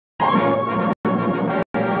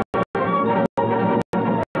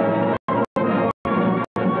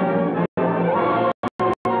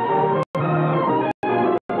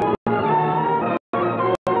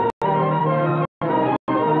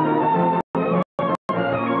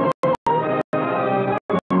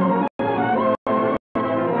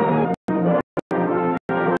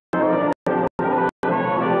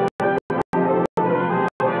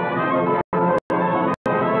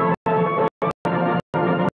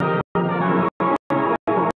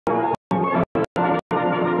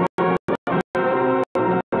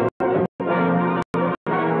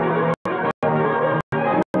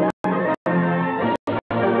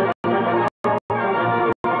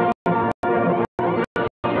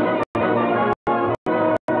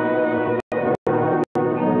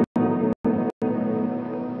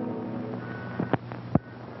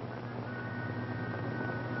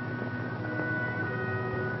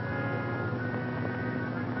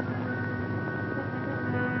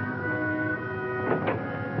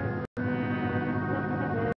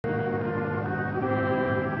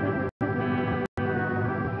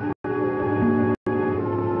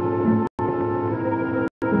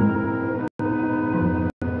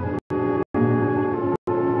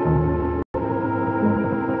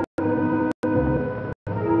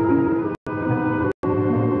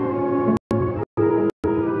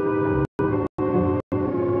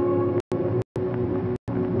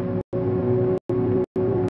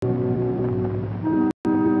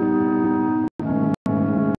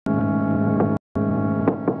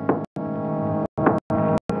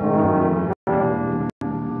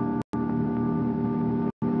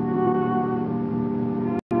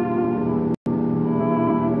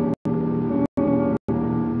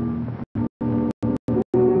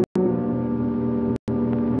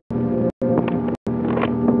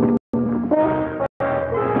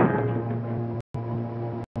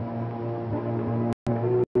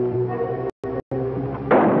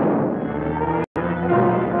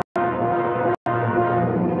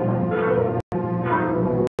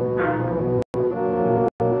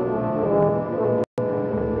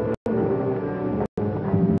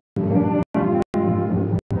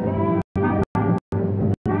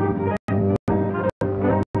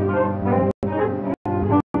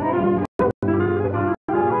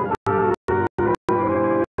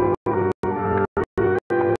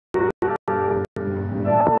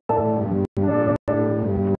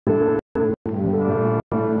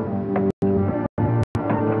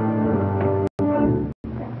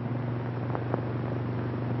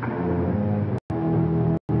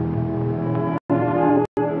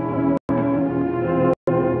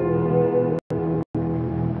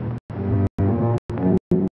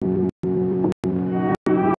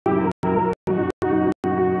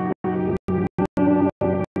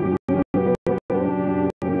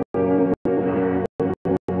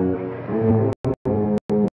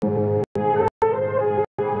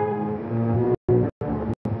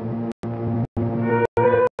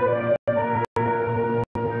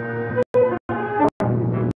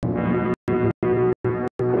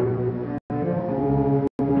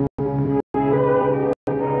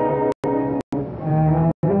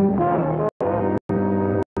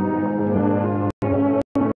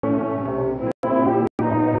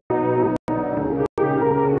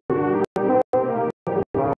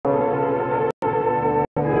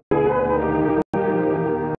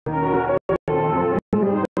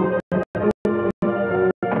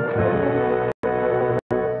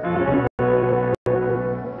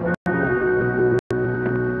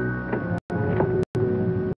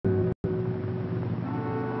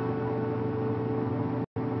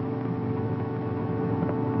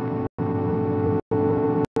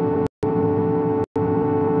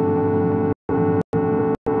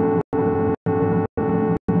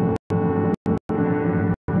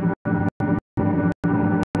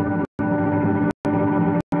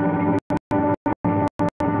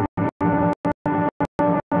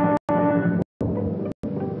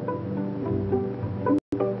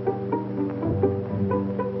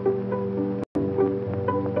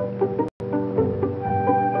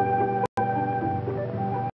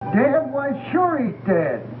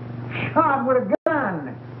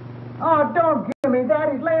Oh, don't give me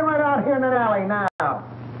that. He's laying right out here in an alley now.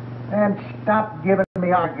 And stop giving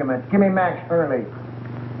me arguments. Give me Max Hurley.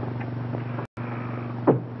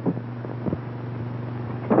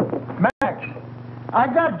 Max, I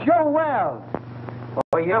got Joe Wells.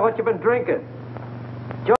 Oh, yeah? What you been drinking?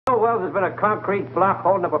 Joe Wells has been a concrete block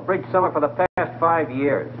holding up a bridge somewhere for the past 5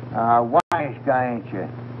 years. Wise guy, ain't you?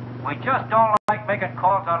 We just don't like making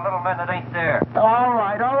calls on little men that ain't there. All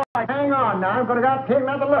right. Hang on now. I'm going to go out and take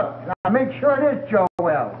another look. I'll make sure it is Joe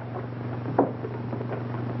Wells.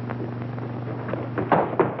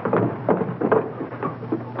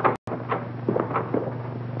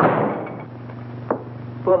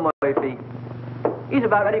 Poor Murphy. He's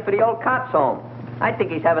about ready for the old cops' home. I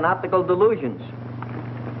think he's having optical delusions.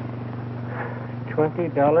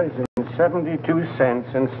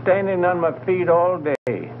 $20.72 and standing on my feet all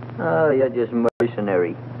day. Oh, you're just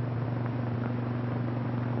mercenary.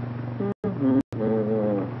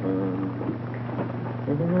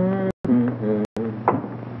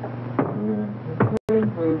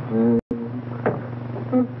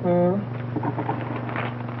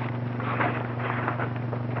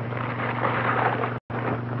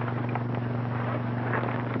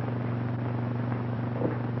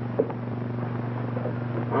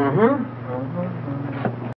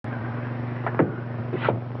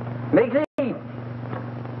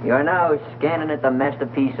 You are now scanning at the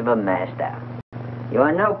masterpiece of a master. You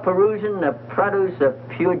are now perusing the produce of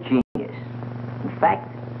pure genius. In fact,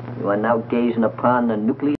 you are now gazing upon the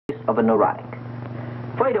nucleus of a neurotic.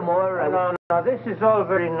 Furthermore, No, this is all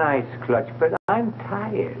very nice, Clutch, but I'm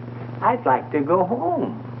tired. I'd like to go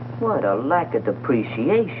home. What a lack of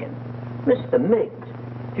appreciation. Mr. Miggs,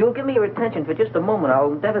 if you'll give me your attention for just a moment,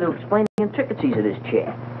 I'll endeavor to explain the intricacies of this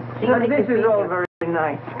chair. See, This is all very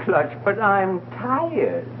nice, Clutch, but I'm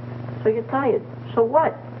tired. So you're tired. So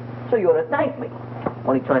what? So you ought to thank me.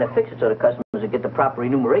 Only trying to fix it so the customers will get the proper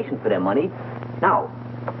remuneration for their money. Now,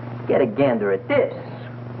 get a gander at this.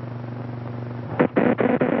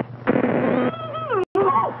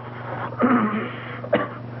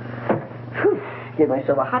 Gave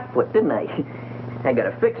myself a hot foot, didn't I? I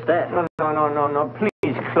gotta fix that. No,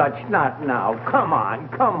 please, Clutch, not now. Come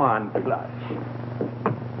on, Clutch.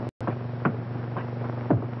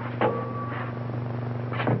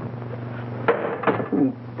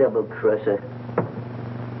 Double crusher.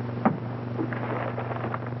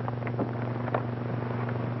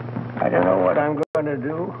 I don't know what I'm going to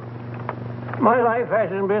do. My life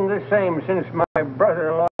hasn't been the same since my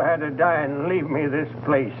brother-in-law had to die and leave me this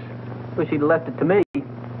place. Wish he'd left it to me.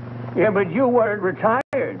 Yeah, but you weren't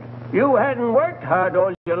retired. You hadn't worked hard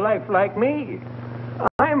all your life like me.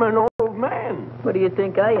 I'm an old man. What do you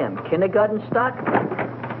think I am, kindergarten stock?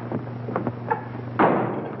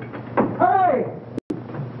 Hey!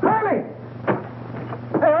 Hurley!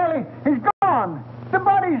 Hey, Hurley, he's gone. The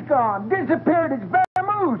body's gone. Disappeared. It's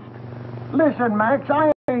vamoosed. Listen, Max,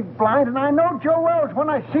 I ain't blind, and I know Joe Wells when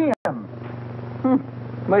I see him.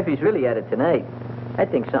 Murphy's really at it tonight. I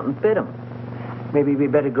think something bit him. Maybe we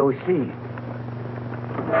better go see.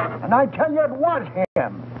 And I tell you, it was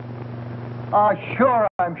him. Oh, sure,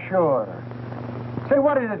 I'm sure. Say,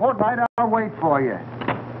 what is it? What night? I'll wait for you.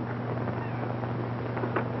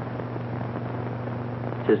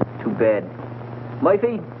 Just too bad.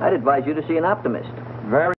 Murphy, I'd advise you to see an optimist.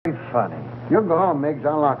 Very funny. You'll go home, Miggs.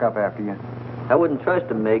 I'll lock up after you. I wouldn't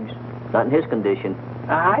trust him, Miggs. Not in his condition.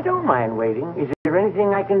 I don't mind waiting. Is there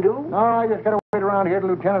anything I can do? No, I just gotta wait around here till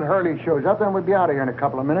Lieutenant Hurley shows up, then we'll be out of here in a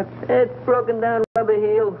couple of minutes. That broken down rubber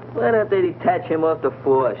heel. Why don't they detach him off the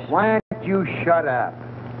force? Why don't you shut up?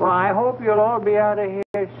 Well, I hope you'll all be out of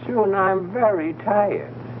here soon. I'm very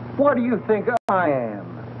tired. What do you think I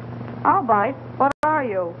am? All right. What are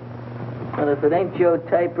you? Well, if it ain't your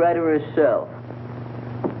typewriter herself.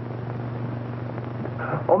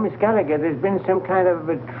 Oh, Miss Gallagher, there's been some kind of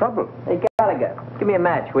trouble. Hey, Gallagher, give me a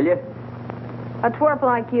match, will you? A twerp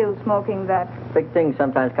like you smoking that. Big things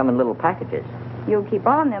sometimes come in little packages. You keep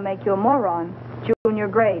on, they'll make you a moron. Junior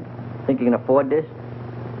grade. Think you can afford this?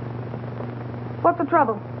 What's the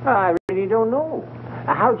trouble? I really don't know.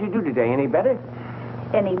 How'd you do today? Any better?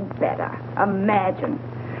 Any better. Imagine.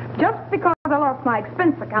 Just because I lost my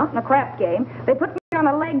expense account in a crap game, they put me on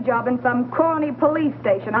a leg job in some corny police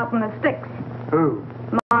station out in the sticks. Who?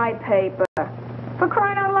 My paper. For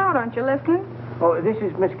crying out loud, aren't you listening? Oh, this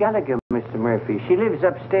is Miss Gallagher, Mr. Murphy. She lives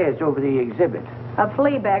upstairs over the exhibit. A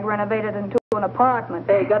flea bag renovated into an apartment.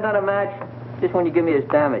 Hey, got another match? This one you give me is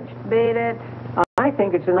damaged. Beat it. I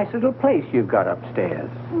think it's a nice little place you've got upstairs.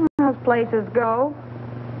 As places go.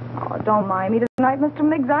 Oh, don't mind me tonight, Mr.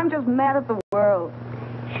 Miggs. I'm just mad at the world.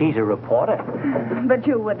 She's a reporter. But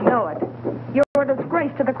you would know it. You're You're a disgrace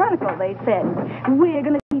to the Chronicle, they said. We're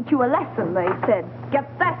going to teach you a lesson, they said. Get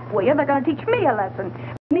that, will you? They're going to teach me a lesson.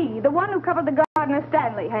 Me, the one who covered the Gardner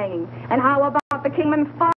Stanley hanging. And how about the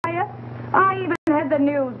Kingman fire? I even had the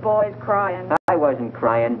newsboys crying. I wasn't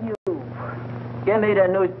crying. You. Give me the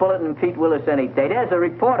news bulletin and Pete Willis any day. There's a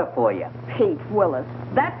reporter for you. Pete Willis.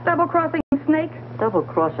 That double-crossing snake?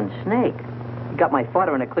 Double-crossing snake? He got my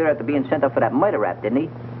father in a clear after being sent up for that murder rap, didn't he?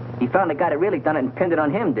 He found the guy that really done it and pinned it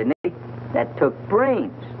on him, didn't he? That took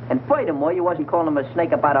brains. And furthermore, you wasn't calling him a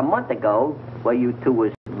snake about a month ago, while you two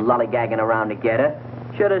was lollygagging around together.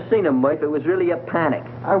 Should have seen him, Murph. It was really a panic.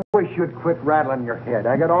 I wish you'd quit rattling your head.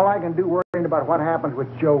 I got all I can do worrying about what happens with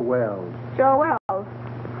Joe Wells. Joe Wells?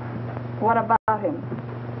 What about him?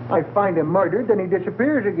 I find him murdered, then he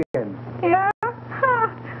disappears again. Yeah?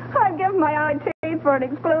 Ha! I'd give my eye teeth for an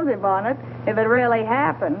exclusive on it, if it really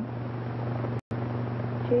happened.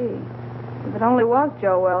 Gee, if it only was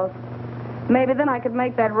Joe Wells. Maybe then I could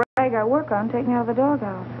make that rag I work on take me out of the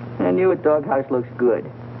doghouse. And you at doghouse looks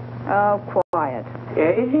good. Oh, quiet.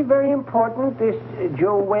 Is he very important, this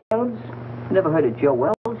Joe Wells? Never heard of Joe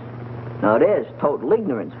Wells? Now, there's total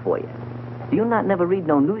ignorance for you. Do you not never read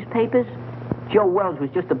no newspapers? Joe Wells was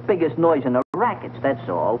just the biggest noise in the rackets, that's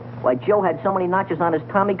all. Why, Joe had so many notches on his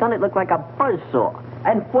Tommy gun, it looked like a buzzsaw.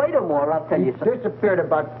 And furthermore, I'll tell you something. He disappeared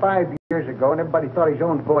about 5 years ago, and everybody thought his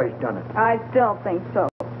own boys done it. I still think so.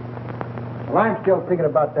 Well, I'm still thinking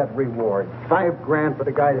about that reward. $5 for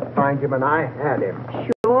the guy that finds him, and I had him.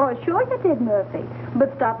 Sure you did, Murphy.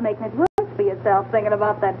 But stop making it worse for yourself thinking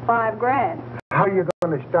about that $5. How are you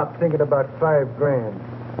going to stop thinking about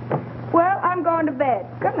 $5? Well, I'm going to bed.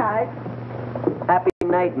 Good night. Happy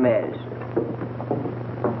nightmares.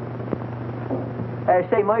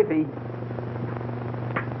 Say, Murphy,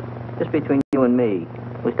 just between you and me,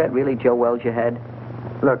 was that really Joe Wells you had?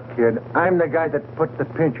 Look, kid, I'm the guy that put the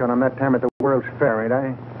pinch on him that time at the World's Fair, ain't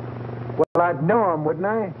I? Well, I'd know him, wouldn't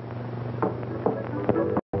I?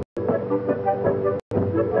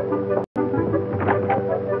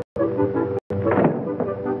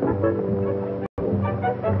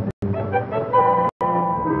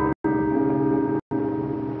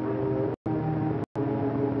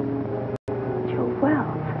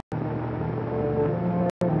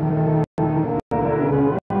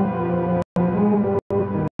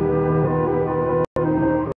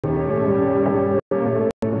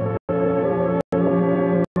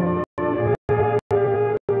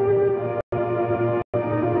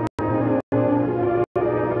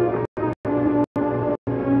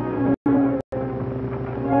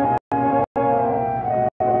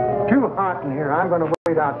 I'm going to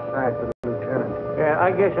wait outside for the lieutenant. Yeah,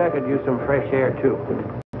 I guess I could use some fresh air, too.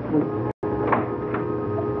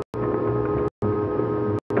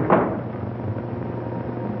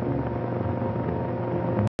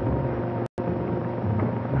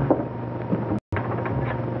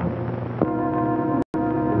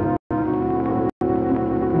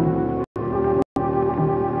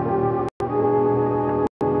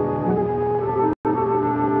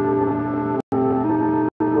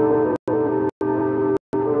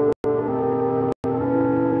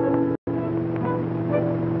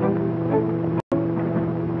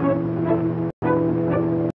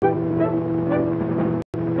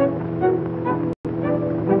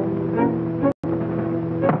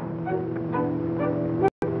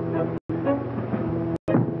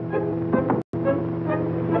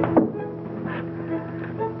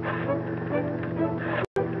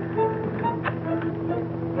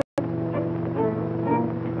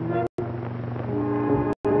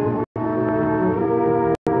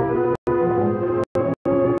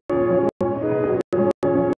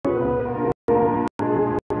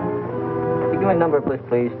 Number,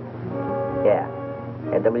 please. Yeah.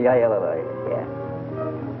 W-I-L-L-I. Yeah.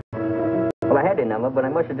 Well, I had your number, but I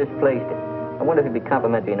must have displaced it. I wonder if you'd be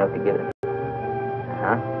complimentary enough to give it.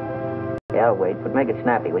 Uh-huh. Yeah, I'll wait, but make it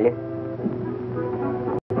snappy, will you?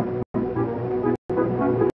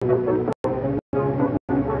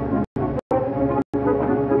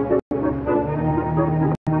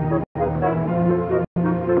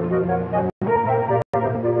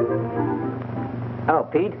 Oh,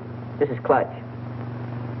 Pete, this is Clutch.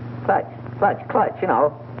 Clutch, you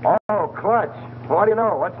know. Oh, Clutch. Well, what do you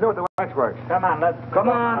know? What's new at the waxworks? Come on,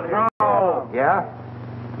 throw. Yeah?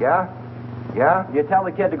 You tell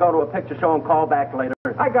the kid to go to a picture show and call back later.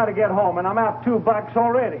 I got to get home, and I'm out $2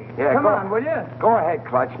 already. Yeah, Come on, will you? Go ahead,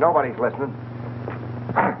 Clutch. Nobody's listening.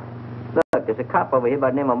 Look, there's a cop over here by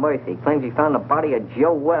the name of Murphy. Claims he found the body of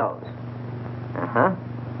Joe Wells. Uh-huh.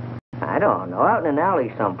 I don't know, out in an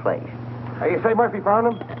alley someplace. Hey, you say Murphy found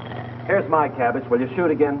him? Here's my cabbage. Will you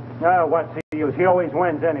shoot again? What's the use? He always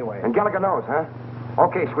wins anyway. And Gallagher knows, huh?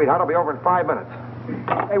 Okay, sweetheart, I'll be over in 5 minutes.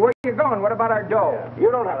 Hey, where you going? What about our dough?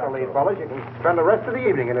 You don't have to leave, fellas. You can spend the rest of the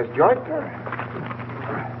evening in this joint.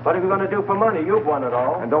 What are you going to do for money? You've won it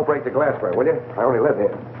all. And don't break the glassware, will you? I only live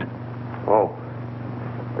here. Oh,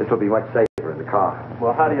 this will be much safer in the car.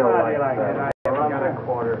 Well, how do you like that? I haven't got a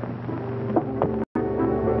quarter.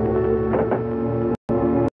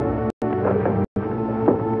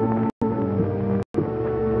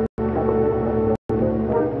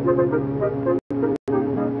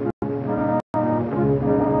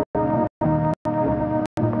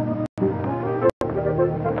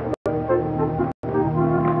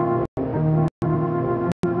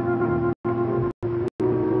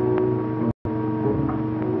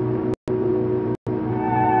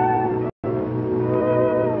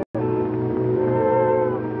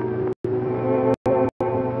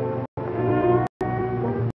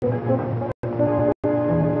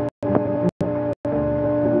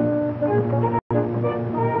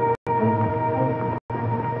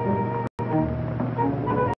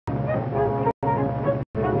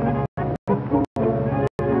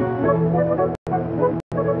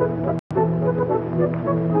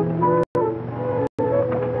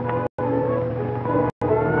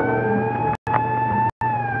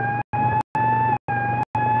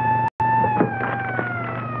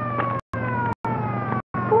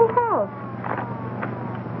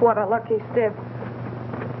 What a lucky stiff.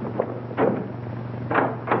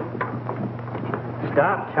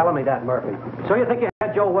 Stop telling me that, Murphy. So you think you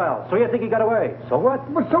had Joe Wells. So you think he got away. So what?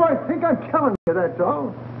 Well, so I think I'm telling you, that's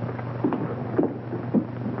all.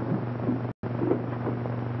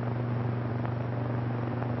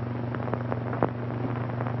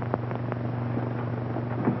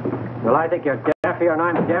 Well, I think you're daffier and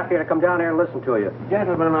I'm daffier to come down here and listen to you.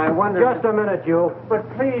 Gentlemen, I wonder... Just a minute, you. But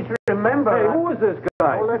please remember... Hey, who is this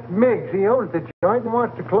guy? Well, that's Miggs. He owns the joint and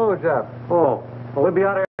wants to close up. Oh, well, we'll be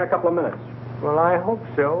out here in a couple of minutes. Well, I hope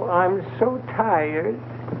so. I'm so tired.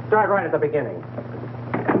 Start right at the beginning.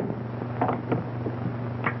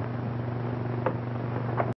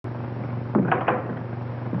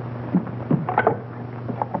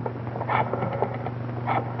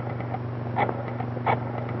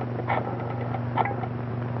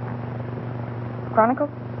 Chronicle?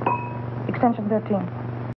 Extension 13.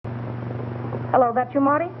 Hello, that you,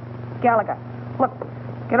 Marty? Gallagher. Look,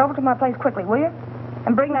 get over to my place quickly, will you?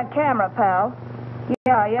 And bring that camera, pal.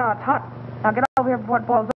 Yeah, it's hot. Now get over here before it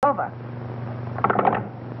boils over.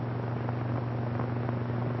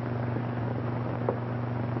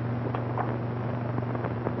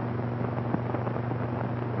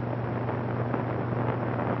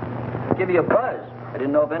 Give you a buzz. I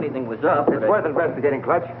didn't know if anything was up. It's worth investigating,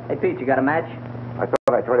 Clutch. Hey, Pete, you got a match? I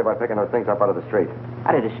thought I told you about picking those things up out of the street.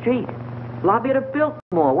 Out of the street? Lobby at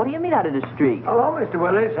Biltmore. What do you mean out of the street? Hello, Mr.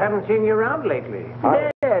 Willis. Haven't seen you around lately.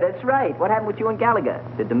 Yeah, that's right. What happened with you and Gallagher?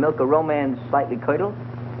 Did the milk of romance slightly curdle?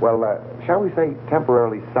 Well, shall we say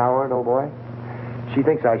temporarily soured, old boy? She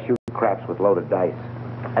thinks I shoot craps with loaded dice.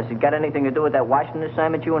 Has it got anything to do with that Washington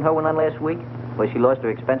assignment you and her went on last week? Where she lost her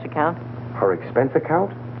expense account? Her expense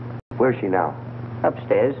account? Where's she now?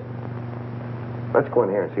 Upstairs. Let's go in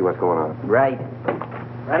here and see what's going on. Right.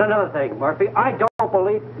 And another thing, Murphy, I don't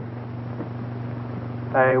believe...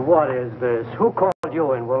 Hey, what is this? Who called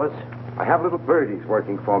you in, Willis? I have little birdies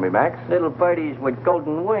working for me, Max. Little birdies with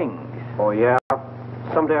golden wings. Oh, yeah?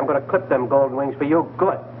 Someday I'm going to clip them golden wings for you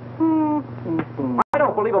good. I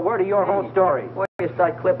don't believe a word of your whole story. Before you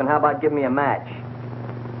start clipping, how about give me a match?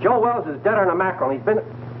 Joe Wells is deader than a mackerel. He's been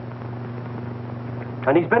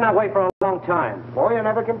that way for a long time. Boy, you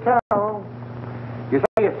never can tell. You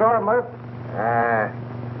say you saw him, Murph?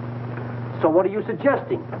 So what are you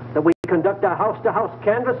suggesting? That we conduct a house-to-house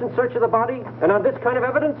canvass in search of the body? And on this kind of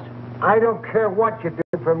evidence? I don't care what you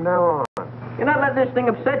do from now on. You're not letting this thing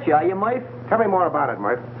upset you, are you, Murph? Tell me more about it,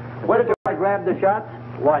 Murph. Where did I grab the shots?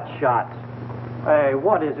 What shots? Hey,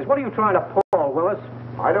 what is this? What are you trying to pull, Willis?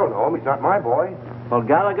 I don't know him. He's not my boy. Well,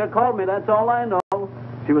 Gallagher called me, that's all I know.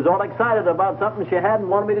 She was all excited about something she had and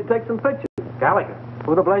wanted me to take some pictures. Gallagher?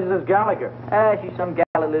 Who the blazes is Gallagher? She's some gal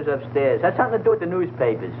that lives upstairs. Has something to do with the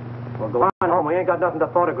newspapers. Well, go on home. We ain't got nothing to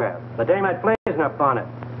photograph. The dame had flames in her bonnet.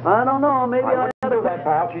 I don't know, maybe I wouldn't do that,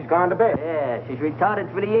 pal. She's gone to bed. Yeah, she's retarded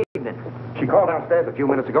for the evening. She called downstairs a few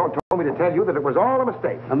minutes ago and told me to tell you that it was all a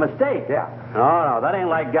mistake. A mistake? Yeah. No, that ain't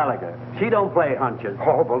like Gallagher. She don't play hunches.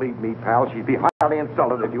 Oh, believe me, pal, she'd be highly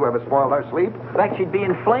insulted if you ever spoiled her sleep. In fact, she'd be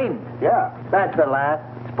inflamed. Yeah. That's the last.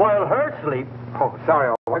 Spoil her sleep. Oh, sorry,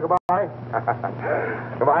 old boy. Goodbye.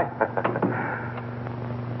 Goodbye.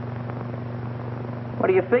 What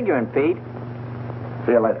are you figuring, Pete?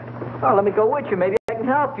 See you later. Oh, let me go with you. Maybe I can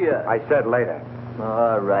help you. I said later.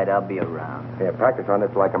 All right, I'll be around. Here, practice on this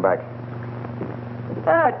till I come back.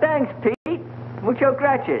 Ah, thanks, Pete. Mucho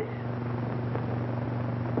gracias.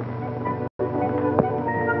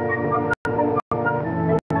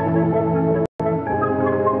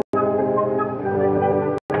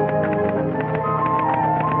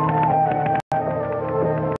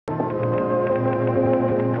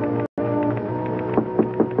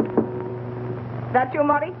 That you,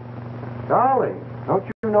 Marty? Darling, don't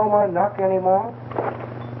you know my knock anymore?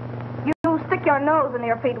 You stick your nose in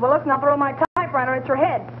here, Pete Willis, and I'll throw my typewriter at your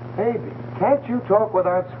head. Baby, can't you talk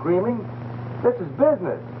without screaming? This is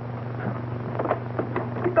business.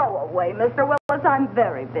 Go away, Mr. Willis. I'm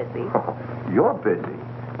very busy. You're busy.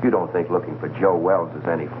 You don't think looking for Joe Wells is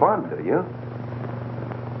any fun, do you?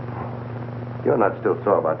 You're not still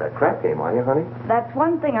sore about that crap game, are you, honey? That's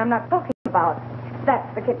one thing I'm not talking about. That's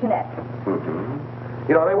the kitchenette. Mm-hmm.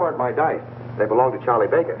 You know, they weren't my dice. They belonged to Charlie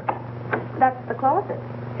Baker. That's the closet.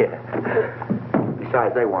 Yeah.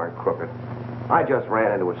 Besides, they weren't crooked. I just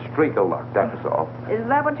ran into a streak of luck, that was all. Is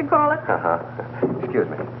that what you call it? Excuse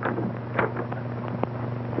me.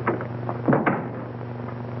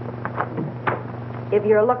 If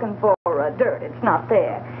you're looking for dirt, it's not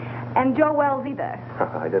there. And Joe Wells either.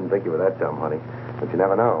 I didn't think you were that dumb, honey. But you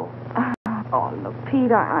never know. Oh, look,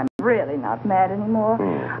 Pete, I'm really not mad anymore.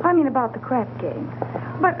 I mean, about the crap game.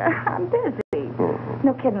 But I'm busy.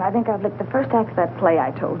 No kidding, I think I've licked the first act of that play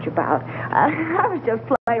I told you about. I was just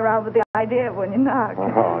playing around with the idea when you knocked.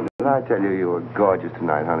 Oh, did I tell you were gorgeous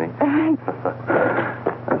tonight, honey?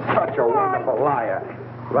 Such a wonderful liar.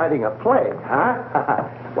 Writing a play, huh?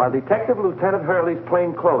 While Detective Lieutenant Hurley's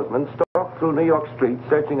plainclothesmen stalked through New York streets,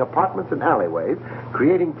 searching apartments and alleyways,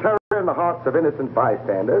 creating terror in the hearts of innocent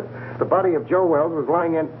bystanders, the body of Joe Wells was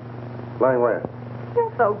lying in... Lying where?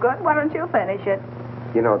 You're so good. Why don't you finish it?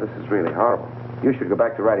 You know, this is really horrible. You should go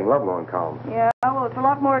back to writing lovelorn columns. Yeah, well, it's a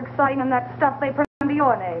lot more exciting than that stuff they print under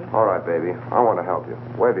your name. All right, baby. I want to help you.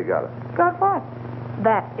 Where have you got it? Got what?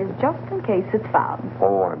 That is just in case it's found.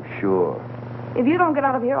 Oh, I'm sure. If you don't get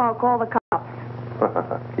out of here, I'll call the cops.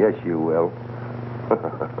 Yes, you will.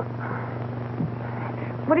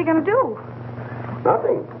 What are you going to do?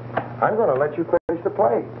 Nothing. I'm going to let you finish the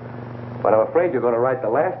play. But I'm afraid you're going to write the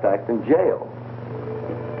last act in jail.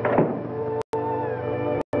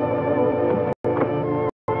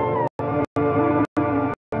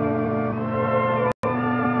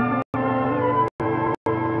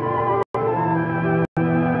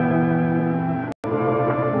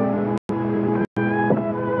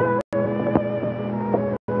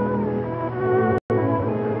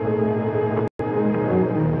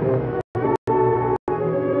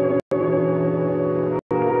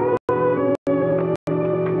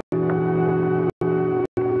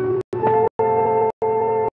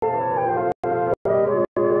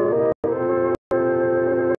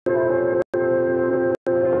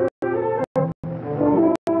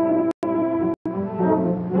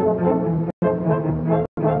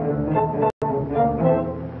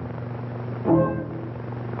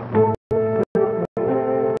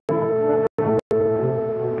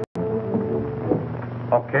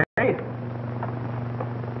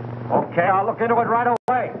 Okay, I'll look into it right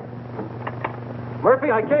away.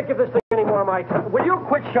 Murphy, I can't give this thing any more of my time. Will you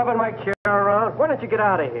quit shoving my chair around? Why don't you get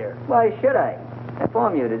out of here? Why should I? I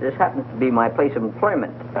inform you that this happens to be my place of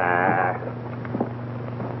employment.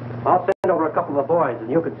 I'll send over a couple of boys,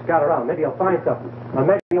 and you can scout around. Maybe you'll find something. Or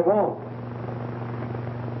maybe you won't.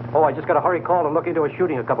 Oh, I just got a hurry call to look into a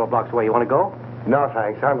shooting a couple of blocks away. You want to go? No,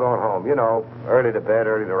 thanks. I'm going home. You know, early to bed,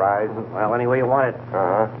 early to rise. Well, any way you want it.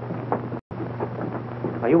 Uh-huh.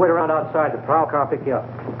 Now, you wait around outside. The prowl car will pick you up.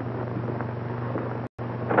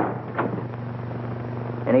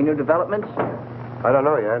 Any new developments? I don't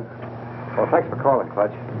know yet. Well, thanks for calling,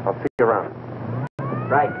 Clutch. I'll see you around.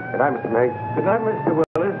 Right. Good night, Mr. Meigs. Good night, Mr.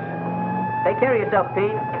 Willis. Take care of yourself,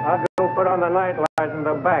 Pete. I'll go put on the night lights in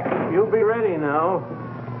the back. You'll be ready now.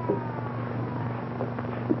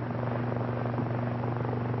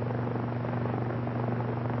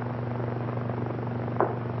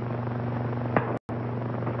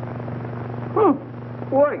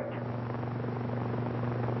 Worked.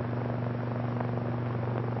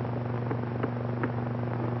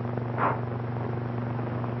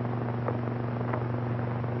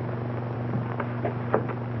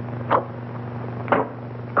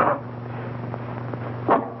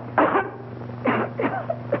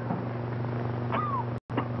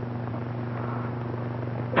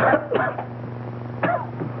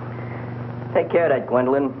 Take care of that,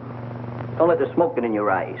 Gwendolyn. Don't let the smoke get in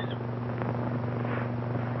your eyes.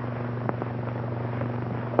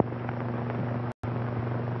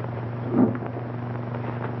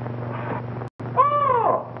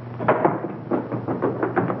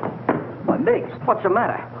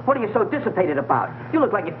 matter? What are you so dissipated about? You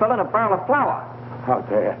look like you fell in a barrel of flour. Out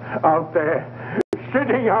there,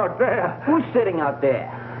 sitting out there. Who's sitting out there?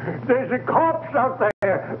 There's a corpse out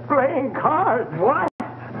there playing cards. What?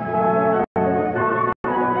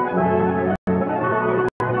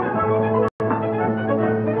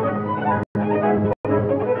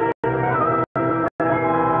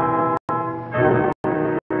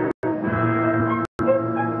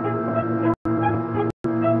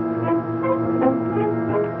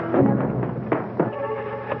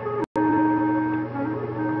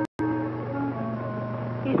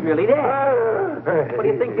 Really there. What do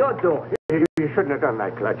you think you're doing? You shouldn't have done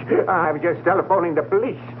that, Clutch. I was just telephoning the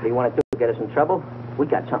police. What do you want to do? Get us in trouble? We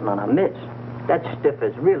got something on our midst. That stiff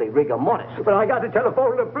is really rigor mortis. But I got to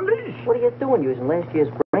telephone the police. What are you doing, using last year's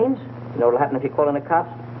brains? You know what'll happen if you call in the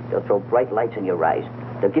cops? They'll throw bright lights in your eyes.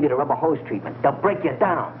 They'll give you the rubber hose treatment. They'll break you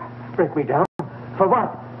down. Break me down? For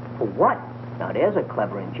what? For what? Now, there's a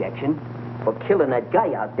clever injection. For killing that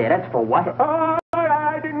guy out there. That's for what?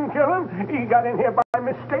 I didn't kill him. He got in here by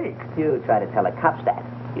mistake. You try to tell the cops that.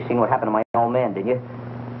 You seen what happened to my old man, didn't you?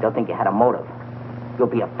 They'll think you had a motive. You'll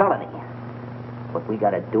be a felony. What we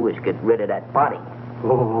gotta do is get rid of that body.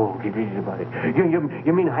 Oh, get easy about it.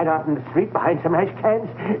 You mean hide out in the street behind some ash cans?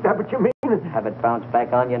 Is that what you mean? Have it bounce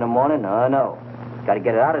back on you in the morning? No. Gotta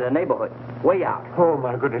get it out of the neighborhood. Way out. Oh,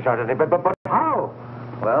 my goodness, out of the neighborhood. But how?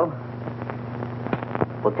 Well,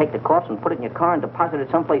 we'll take the corpse and put it in your car and deposit it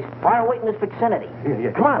someplace far away in this vicinity.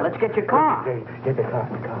 Yeah. Come on, let's get your car. Get the car.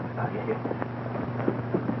 Yeah.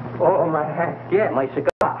 Oh, my hat. Yeah, my cigar.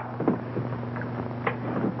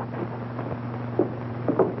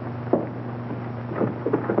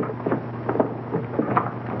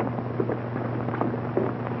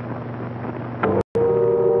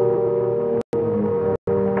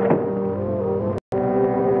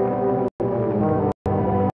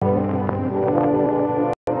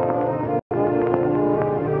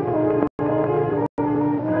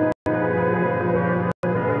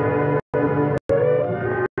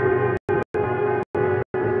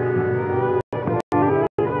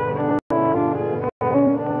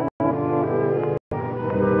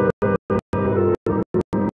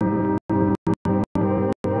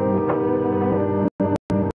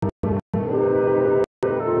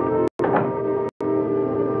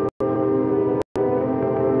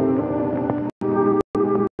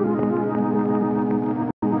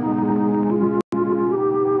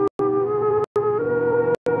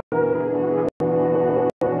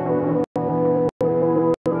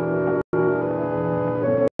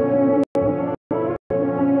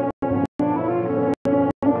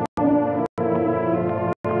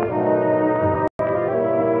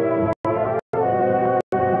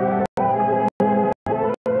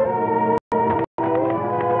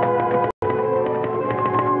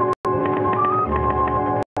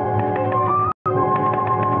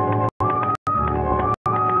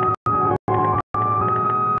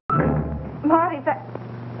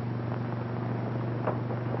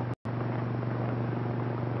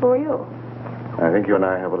 Who are you? I think you and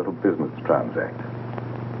I have a little business to transact.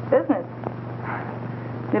 Business?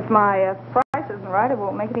 If my price isn't right, it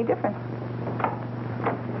won't make any difference.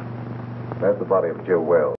 That's the body of Joe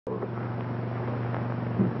Wells.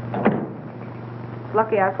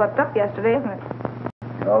 Lucky I slept up yesterday, isn't it?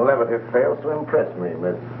 Your levity fails to impress me,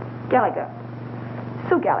 Miss. Gallagher.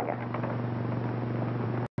 Sue Gallagher.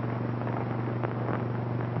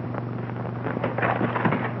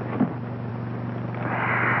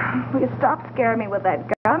 Will you stop scaring me with that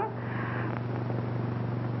gun?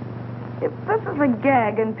 If this is a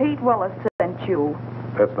gag and Pete Wallace sent you...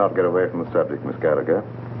 Let's not get away from the subject, Miss Gallagher.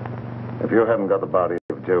 If you haven't got the body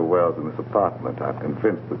of Joe Wells in this apartment, I'm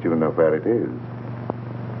convinced that you know where it is.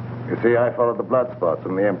 You see, I followed the blood spots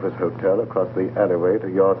from the Empress Hotel across the alleyway to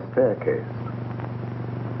your staircase.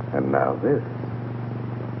 And now this.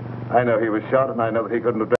 I know he was shot, and I know that he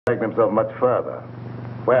couldn't have dragged himself much further.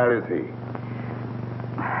 Where is he?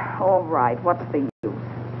 All right, what's the use?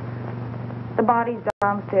 The body's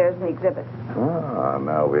downstairs in the exhibit. Ah,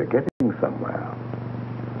 now we're getting somewhere.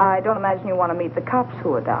 I don't imagine you want to meet the cops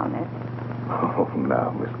who are down there. Oh,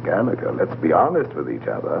 now, Miss Gallagher, let's be honest with each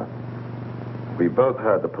other. We both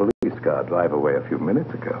heard the police car drive away a few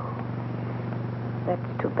minutes ago.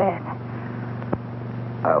 That's too bad.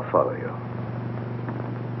 I'll follow you.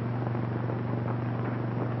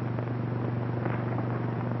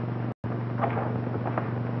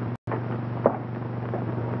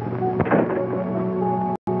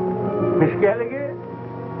 Miss Gallagher?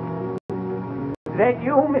 Is that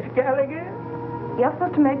you, Miss Gallagher? Yes,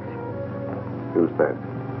 Mr. Miggs. Who's that?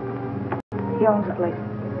 He owns the place.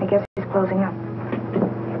 I guess he's closing up.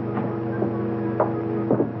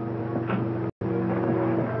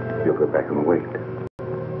 go back and wait.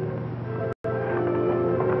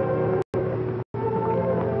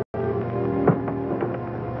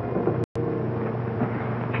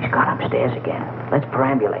 She's gone upstairs again. Let's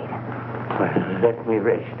perambulate. Well, let me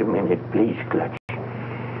rest a minute, please, Clutch.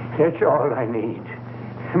 That's all I need.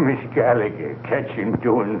 Miss Gallagher, catch him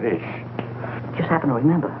doing this. Just happen to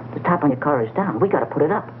remember, the top on your car is down. We gotta put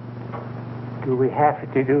it up. Do we have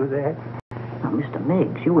to do that? Now, Mr.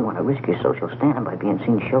 Miggs, you wouldn't want to risk your social standing by being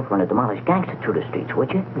seen chauffeuring a demolished gangster through the streets,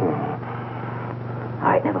 would you? All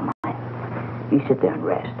right, never mind. You sit there and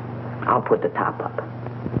rest. I'll put the top up.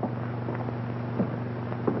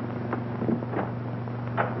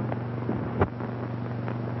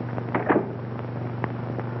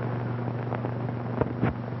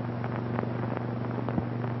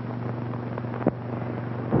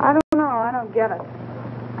 I don't know. I don't get it.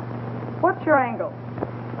 What's your angle?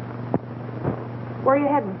 Where are you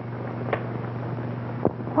heading?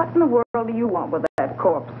 What in the world do you want with that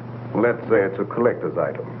corpse? Let's say it's a collector's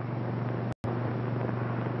item.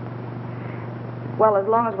 Well, as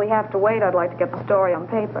long as we have to wait, I'd like to get the story on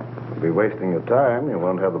paper. You'll be wasting your time. You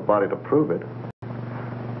won't have the body to prove it.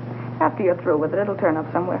 After you're through with it, it'll turn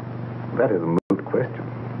up somewhere. That is a moot question.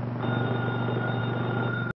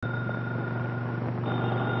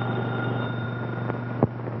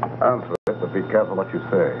 Answer it, but be careful what you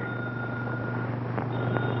say.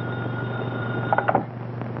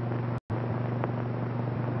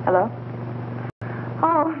 Hello?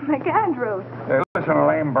 Oh, McAndrews. Hey, listen,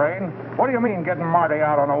 lame brain. What do you mean getting Marty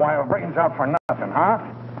out on the wild brains out for nothing, huh?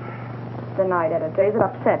 The night editor. Is it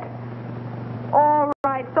upset? All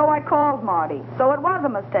right, so I called Marty. So it was a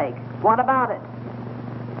mistake. What about it?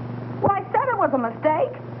 Well, I said it was a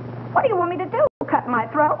mistake. What do you want me to do? Cut my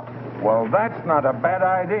throat? Well, that's not a bad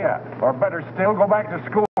idea. Or better still, go back to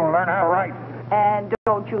school and learn how to write. And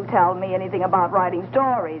don't you tell me anything about writing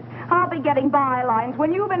stories. I'll be getting bylines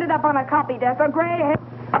when you've ended up on a copy desk or gray hair.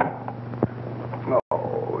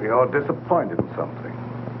 Oh, you're disappointed in something.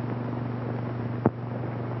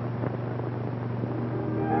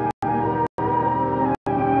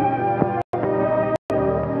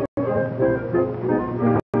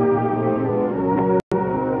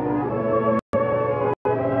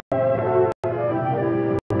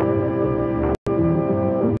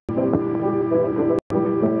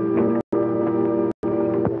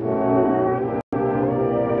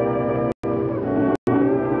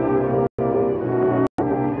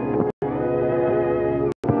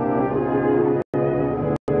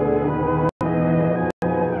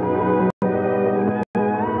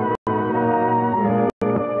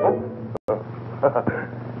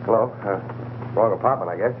 Hello? Wrong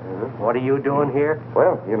apartment, I guess. What are you doing here?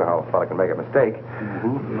 Well, you know how a fella can make a mistake.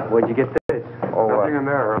 Where'd you get this? Oh, Nothing in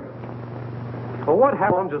there. Well, what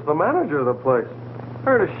happened? I'm just the manager of the place.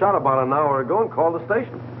 Heard a shot about an hour ago and called the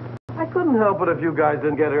station. I couldn't help it if you guys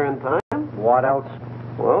didn't get here in time. What else?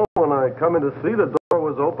 Well, when I come in to see, the door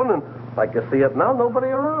was open, and like you see it now, nobody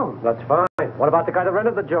around. That's fine. What about the guy that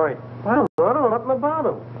rented the joint? Well, I don't know nothing about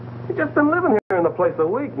him. He's just been living here in the place a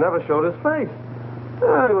week, never showed his face. He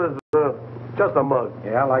was just a mug.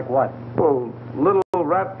 Yeah, like what? Well, little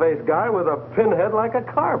rat-faced guy with a pinhead like a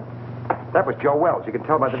carp. that was Joe Wells. You can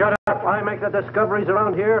tell by the... Shut up. I make the discoveries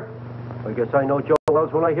around here. I guess I know Joe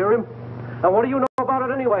Wells when I hear him. Now, what do you know about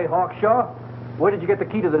it anyway, Hawkshaw? Where did you get the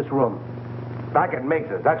key to this room? Back at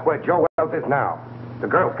Miggs's. That's where Joe Wells is now. The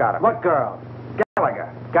girl's got him. What girl? Gallagher.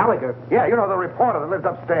 Gallagher? Yeah, you know, the reporter that lives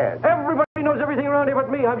upstairs. Everybody knows everything around here but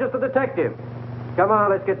me. I'm just a detective. Come on,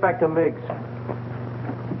 let's get back to Miggs.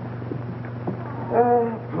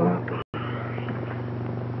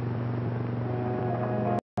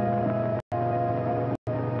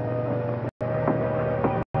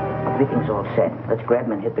 Everything's all set. Let's grab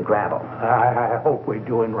him and hit the gravel. I hope we're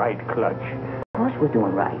doing right, Clutch. Of course we're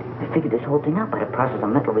doing right. I figured this whole thing out by the process of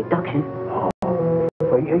mental reduction.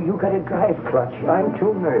 Well, you gotta drive, Clutch. I'm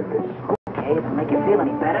too nervous. Okay, if it make you feel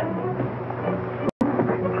any better.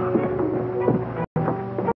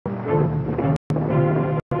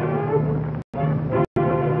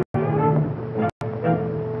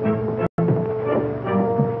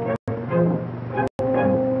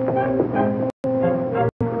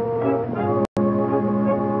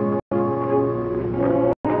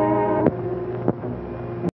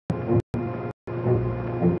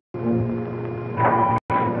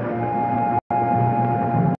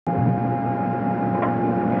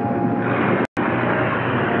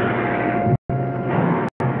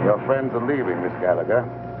 Your friends are leaving, Miss Gallagher.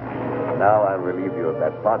 Now I'll relieve you of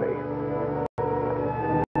that body.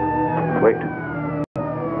 Wait.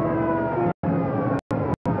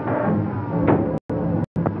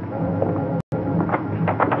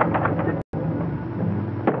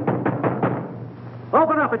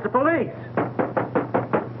 up. It's the police.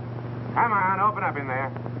 Come on, open up in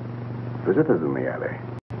there. Visitors in the alley.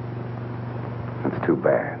 That's too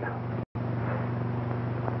bad.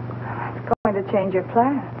 It's going to change your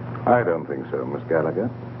plan. I don't think so, Miss Gallagher.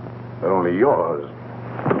 Only yours.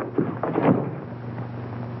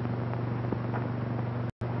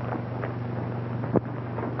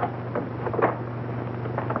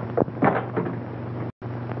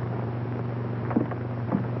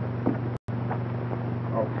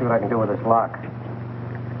 I'll see what I can do with this lock.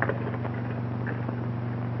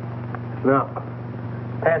 No.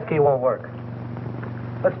 Passkey won't work.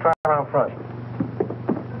 Let's try around front.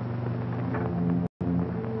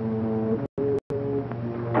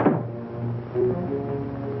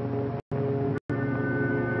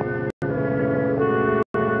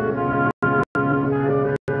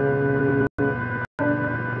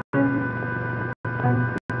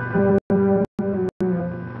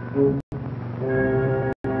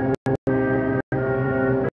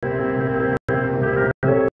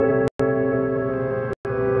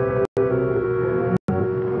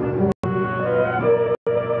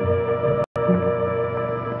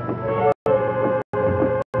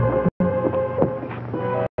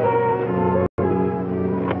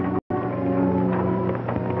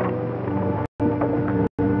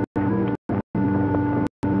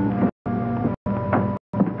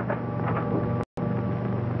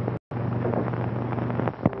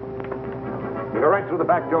 Go right through the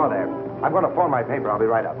back door there. I'm going to form my paper. I'll be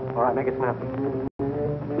right up. All right, make it snappy.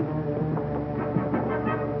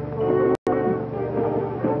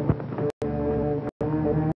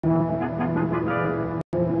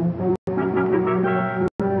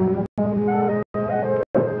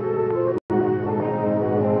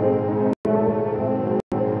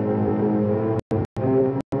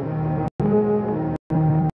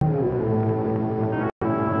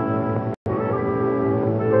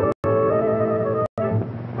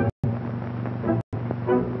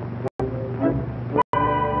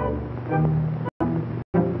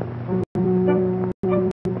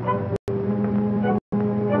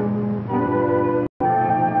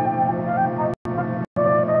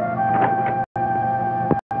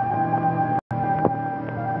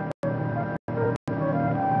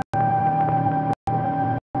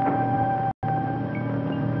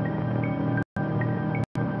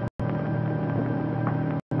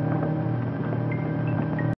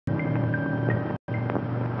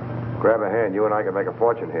 Grab a hand. You and I can make a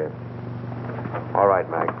fortune here. All right,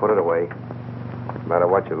 Mac. Put it away. No matter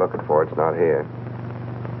what you're looking for, it's not here.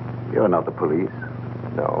 You're not the police.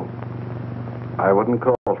 No. I wouldn't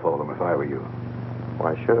call for them if I were you.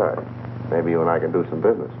 Why should I? Maybe you and I can do some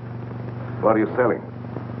business. What are you selling?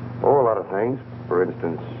 Oh, a lot of things. For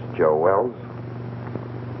instance, Joe Wells.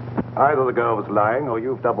 Either the girl was lying or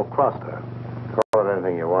you've double-crossed her. Call it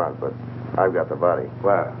anything you want, but I've got the body.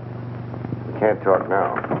 Where? We can't talk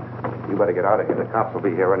now. You better get out of here. The cops will be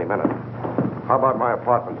here any minute. How about my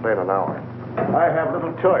apartment, say in an hour? I have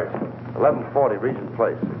little choice. 1140 Regent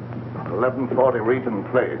Place. 1140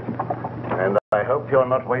 Regent Place. And I hope you're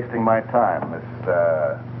not wasting my time,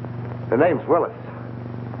 Mr. The name's Willis.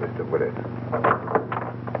 Mr. Willis.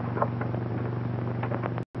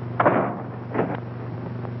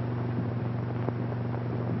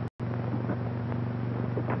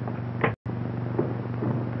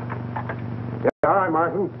 Yeah, all right,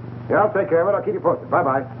 Martin. Yeah, I'll take care of it. I'll keep you posted.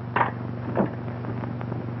 Bye-bye.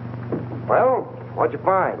 Well, what'd you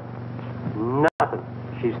find? Nothing.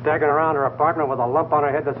 She's staggering around her apartment with a lump on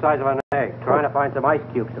her head the size of an egg, trying to find some ice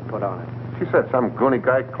cubes to put on it. She said some goony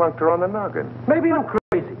guy clunked her on the noggin. Maybe I'm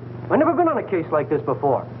crazy. I've never been on a case like this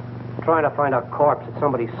before. Trying to find a corpse that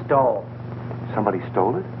somebody stole. Somebody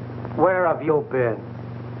stole it? Where have you been?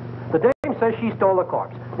 The dame says she stole the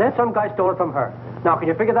corpse. Then some guy stole it from her. Now, can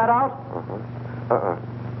you figure that out?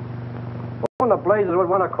 Who in the blazes would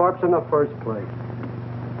want a corpse in the first place?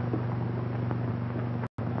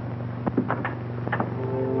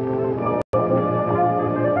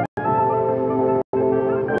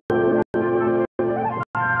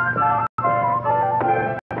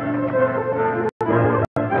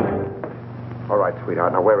 All right,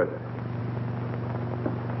 sweetheart. Now, where is it?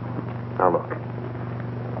 Now, look.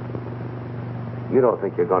 You don't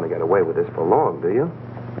think you're going to get away with this for long, do you?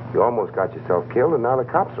 You almost got yourself killed, and now the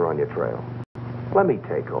cops are on your trail. Let me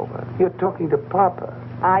take over. You're talking to Papa.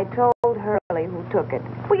 I told Hurley who took it.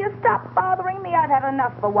 Will you stop bothering me? I've had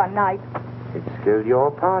enough for one night. It's still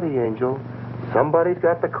your party, Angel. Somebody's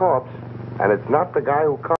got the corpse, and it's not the guy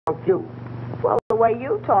who conked you. Well, the way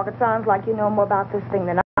you talk, it sounds like you know more about this thing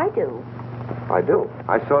than I do. I do.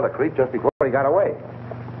 I saw the creep just before he got away.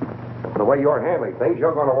 The way you're handling things,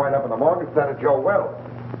 you're going to wind up in the morgue instead of Joe Wells.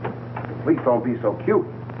 Please don't be so cute.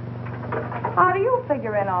 How do you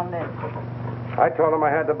figure in on this? I told him I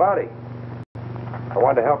had the body. I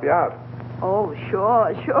wanted to help you out. Oh,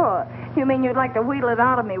 sure. You mean you'd like to wheedle it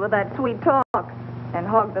out of me with that sweet talk and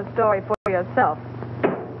hog the story for yourself?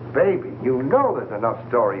 Baby, you know there's enough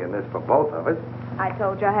story in this for both of us. I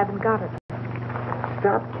told you I haven't got it.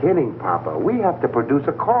 Stop kidding, Papa. We have to produce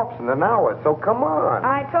a corpse in an hour, so come on.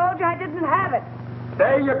 I told you I didn't have it.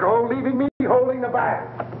 There you go, leaving me holding the bag.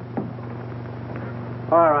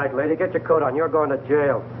 All right, lady, get your coat on. You're going to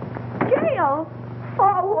jail. Jail?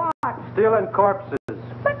 For what? Stealing corpses.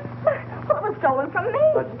 But what was stolen from me?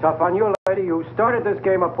 That's tough on you, lady. You started this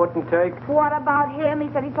game of put and take. What about him?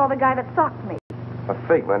 He said he saw the guy that socked me. A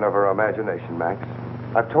figment of her imagination, Max.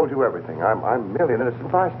 I've told you everything. I'm merely an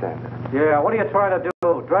innocent bystander. Yeah, what are you trying to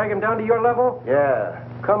do? Drag him down to your level? Yeah.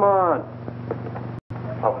 Come on.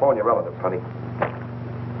 I'll phone your relatives, honey.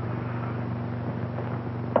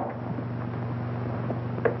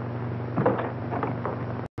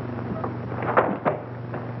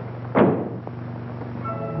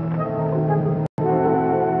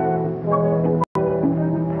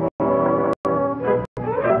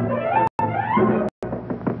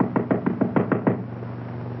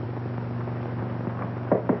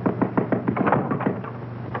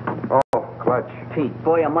 Pete,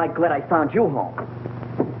 boy, am I glad I found you home.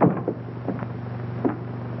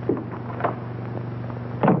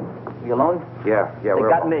 You alone? Yeah, They we're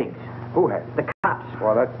got alone. Miggs. Who has? The cops.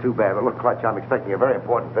 Well, that's too bad. But look, Clutch, I'm expecting a very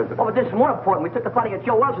important visit. Oh, but this is more important. We took the body of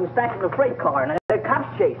Joe Wells and stashed it in a freight car, and the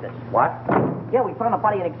cops chased us. What? Yeah, we found a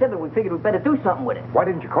body in exhibit. We figured we'd better do something with it. Why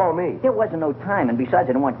didn't you call me? There wasn't no time, and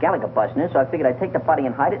besides, I didn't want Gallagher busting in, so I figured I'd take the body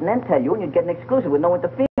and hide it and then tell you, and you'd get an exclusive with no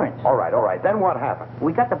interference. All right. Then what happened?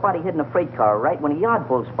 We got the body hid in a freight car, right, when a yard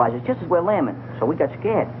bull spies us just as we're lambing. So we got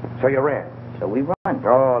scared. So you ran? So we run.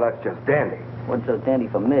 Oh, that's just dandy. Wasn't so dandy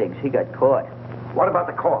for Miggs. He got caught. What about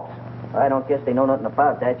the corpse? I don't guess they know nothing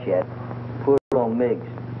about that yet. Poor old Miggs.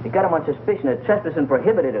 They got him on suspicion of trespassing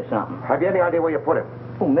prohibited or something. Have you any idea where you put him?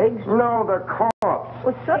 Who, Miggs? No, the corpse.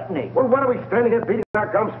 Well, certainly. Well, what are we standing here beating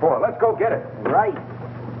our gums for? Let's go get it. Right.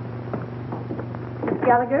 Miss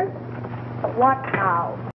Gallagher? What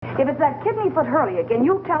now? If it's that kidney-foot Hurley again,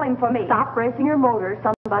 you tell him for me. Stop racing your motor.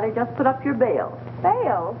 Somebody just put up your bail.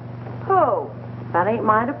 Bail? Who? That ain't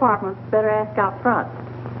my department. Better ask out front.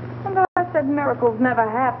 And I said miracles never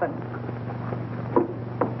happen.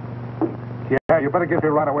 Yeah, you better get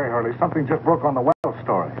here right away, Hurley. Something just broke on the Wells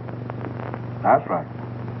story. That's right.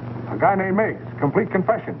 A guy named Miggs. Complete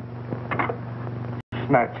confession.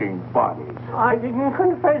 Snatching bodies. I didn't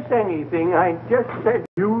confess anything. I just said...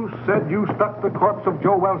 You said you stuck the corpse of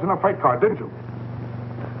Joe Wells in a freight car, didn't you?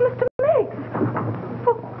 Mr. Miggs!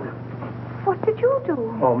 What did you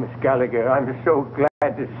do? Oh, Miss Gallagher, I'm so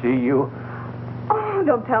glad to see you. Oh,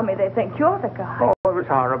 don't tell me they think you're the guy. Oh, it was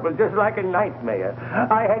horrible, just like a nightmare.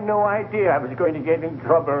 I had no idea I was going to get in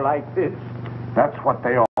trouble like this. That's what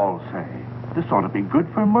they all say. This ought to be good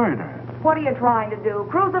for murder. What are you trying to do?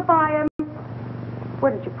 Crucify him?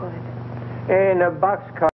 Where did you put it? In a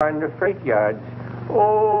boxcar in the freight yards.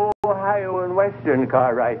 Oh, Ohio and Western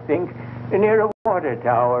car, I think. Near a water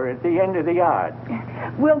tower at the end of the yard.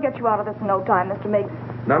 We'll get you out of this in no time, Mr. Miggs.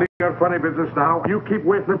 None of your funny business now. You keep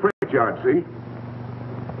away from the freight yard, see?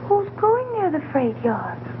 Who's going near the freight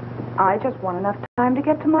yard? I just want enough time to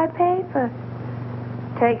get to my paper.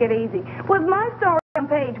 Take it easy. With my story on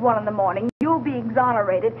page 1 in the morning, you'll be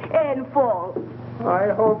exonerated in full.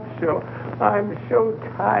 I hope so. I'm so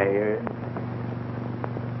tired.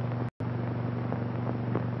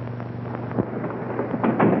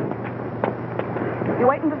 You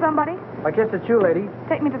waiting for somebody? I guess it's you, lady.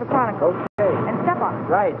 Take me to the Chronicle. Okay. And step on it.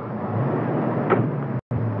 Right.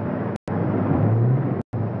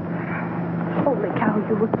 Holy cow,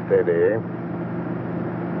 you look... Steady.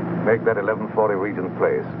 Make that 1140 Regent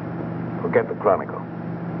Place. Forget the Chronicle.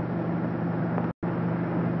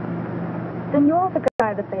 Then you're the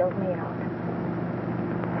guy that bailed me out.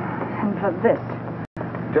 And for this.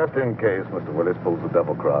 Just in case Mr. Willis pulls a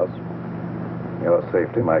double cross. Your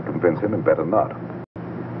safety might convince him and better not.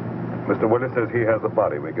 Mr. Willis says he has a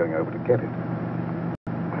body. We're going over to get it.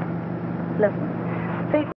 Listen,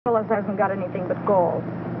 St. Willis hasn't got anything but gall.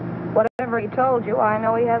 Whatever he told you, I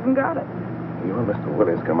know he hasn't got it. You and Mr.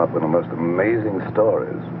 Willis come up with the most amazing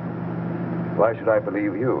stories. Why should I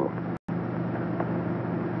believe you?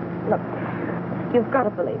 Look, you've got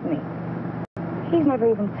to believe me. He's never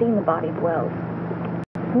even seen the body of Wells.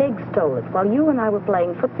 Miggs stole it while you and I were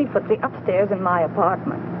playing footsie-footsie upstairs in my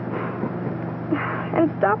apartment. And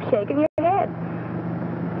stop shaking your head.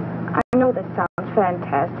 I know this sounds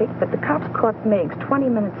fantastic, but the cops caught Miggs 20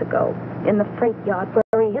 minutes ago in the freight yard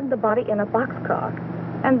where he hid hid the body in a boxcar.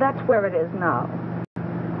 And that's where it is now.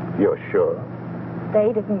 You're sure?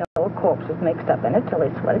 They didn't know a corpse was mixed up in it till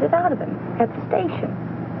they sweated it out of him at the station.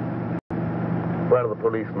 Where are the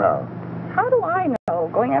police now? How do I know?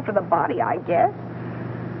 Going after the body, I guess.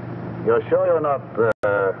 You're sure you're not,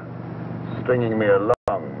 stringing me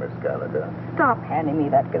along, Miss Gallagher? Stop handing me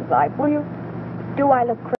that gazipe, will you? Do I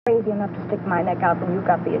look crazy enough to stick my neck out when you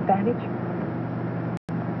got the advantage?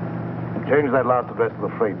 Change that last address to the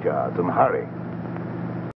freight yards and hurry.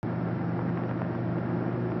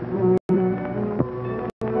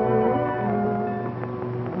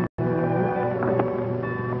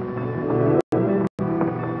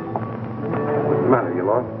 What's the matter? You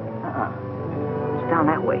lost? It's down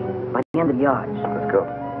that way, by the end of the yards. Let's go.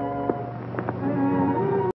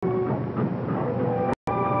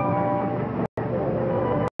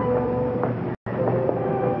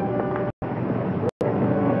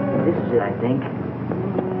 This is it, I think.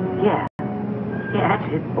 Yeah, that's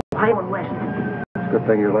it. Ohio and West. It's a good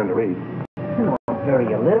thing you learned to read. You're not very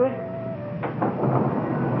illiterate.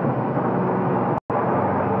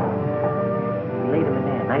 Leave him in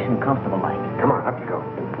there, nice and comfortable like. Come on, up you go.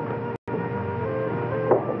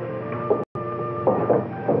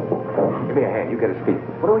 Give me a hand. You get his feet.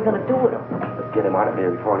 What are we going to do with him? Let's get him out of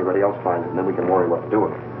here before anybody else finds him, and then we can worry what to do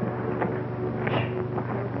with him.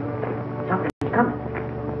 Something's coming.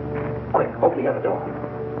 Quick, open the other door.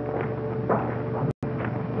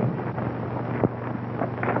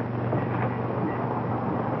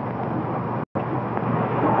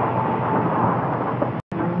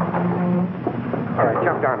 All right,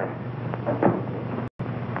 jump down there.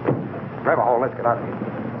 Grab a hole. Let's get out of here.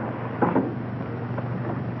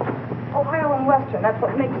 Ohio and Western, that's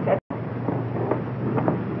what makes it.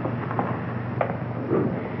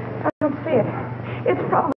 I don't see it. It's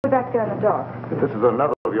probably back there in the dark. This is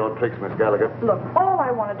another of your tricks, Miss Gallagher. Look, all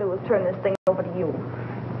I want to do is turn this thing over to you.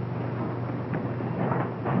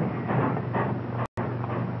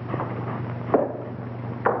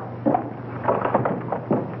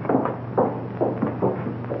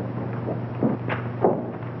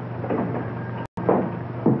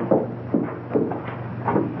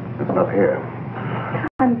 It's not here.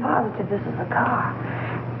 I'm positive this is a car.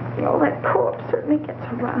 You know, that corpse certainly gets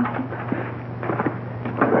around.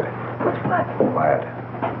 Good. What? Quiet.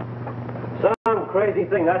 Some crazy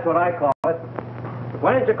thing, that's what I call it.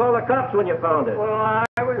 Why didn't you call the cops when you found it? Well, I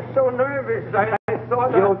was so nervous. I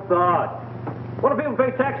thought... You thought. What do people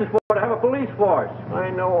pay taxes for to have a police force? I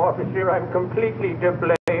know, officer. I'm completely to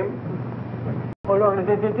blame. Hold on.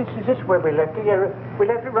 This is where we left it. Yeah, we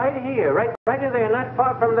left it right here. Right in there, not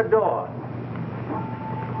far from the door.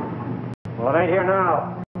 Well, it ain't here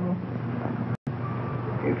now.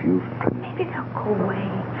 If you... Maybe they'll go away.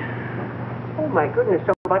 Oh, my goodness.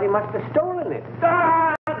 Somebody must have stolen it.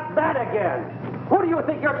 Ah, that again. Who do you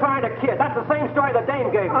think you're trying to kid? That's the same story the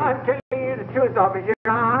dame gave me. I'm telling you the truth, officer.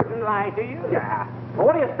 I didn't lie to you. Yeah. Well,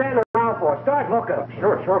 what are you standing around for? Start looking.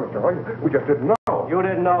 Sure, Mr. Hoyt. We just didn't know. You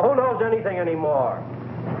didn't know. Who knows anything anymore?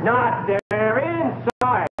 Not there.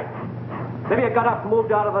 Inside. Maybe you got up and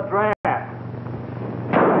moved out of the draft.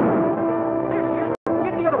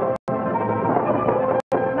 Get the other one.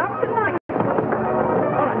 Not tonight.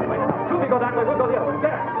 All right, wait. Two of you go that way. We'll go the other way.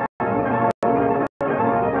 There.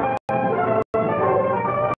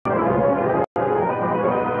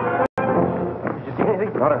 Did you see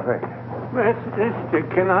anything? Not a thing. Mister,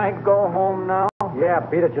 can I go home now? Yeah,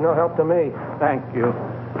 beat it. You're no help to me. Thank you.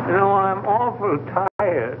 You know, I'm awful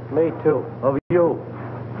tired. Me too. Of you.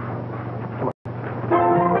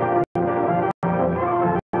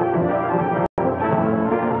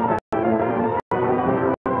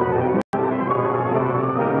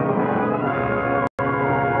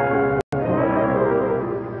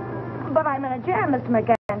 But I'm in a jam, Mr.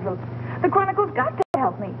 McAndrews. The Chronicle's got to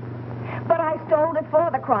help me. But I stole it for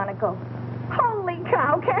the Chronicle. Holy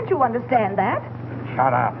cow, can't you understand that?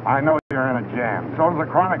 Shut up. I know you're in a jam. So's the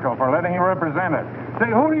Chronicle for letting you represent it.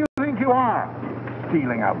 Say, who do you think you are?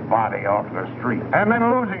 Stealing a body off the street and then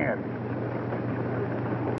losing it.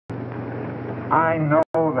 I know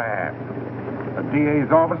that. The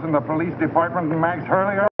DA's office and the police department and Max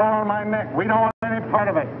Hurley are all on my neck. We don't want any part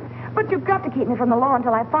of it. But you've got to keep me from the law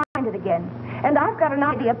until I find it again. And I've got an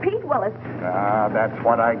idea. Pete Willis. Ah, that's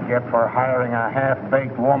what I get for hiring a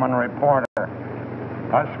half-baked woman reporter.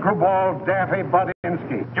 A screwball Daffy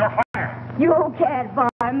Budinsky. You're fired. You can't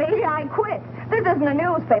fire me. I quit. This isn't a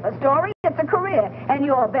newspaper story. It's a career. And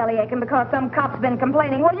you're belly aching because some cop's been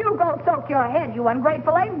complaining. Well, you go soak your head, you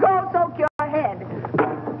ungrateful ape. Go soak your head.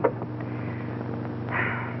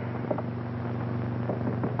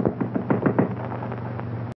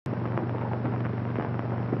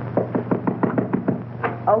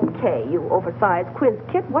 Okay, you oversized quiz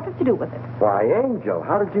kit. What did you do with it? Why, Angel,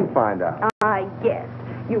 how did you find out? I guess.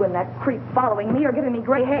 You and that creep following me are giving me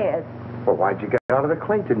gray hairs. Well, why'd you get out of the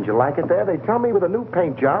clink? Didn't you like it there? They tell me with a new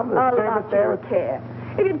paint job, the service there... care.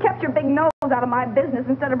 If you'd kept your big nose out of my business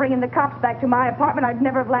instead of bringing the cops back to my apartment, I'd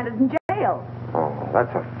never have landed in jail. Oh,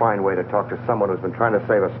 that's a fine way to talk to someone who's been trying to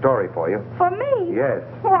save a story for you. For me? Yes.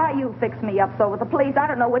 Why, you fix me up so with the police, I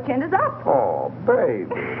don't know which end is up. Oh,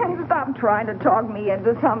 baby. Stop trying to talk me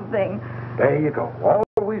into something. There you go.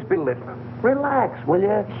 Always belittling. Relax, will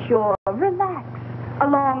you? Sure, relax.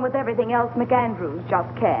 Along with everything else McAndrews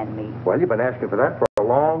just canned me. Well, you've been asking for that for a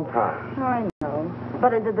long time. I know.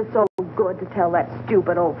 But it did the so good to tell that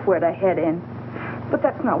stupid oaf where to head in. But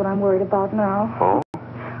that's not what I'm worried about now. Oh?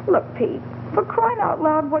 Look, Pete, for crying out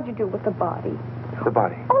loud, what'd you do with the body? The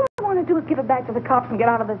body? All I want to do is give it back to the cops and get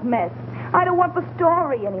out of this mess. I don't want the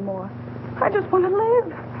story anymore. I just want to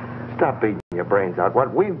live. Stop beating your brains out.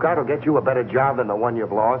 What we've got will get you a better job than the one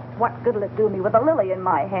you've lost. What good'll it do me with a lily in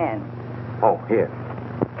my hand? Oh, here.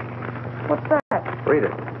 What's that? Read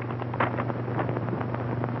it.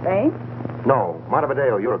 Spain? No,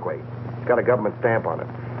 Montevideo, Uruguay. It's got a government stamp on it.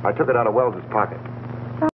 I took it out of Wells's pocket.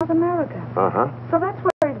 South America. Uh-huh. So that's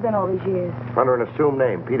where he's been all these years. Under an assumed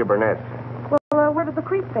name, Peter Burnett. Well, where does the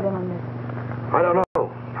creep fit in on this? I don't know.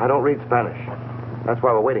 I don't read Spanish. That's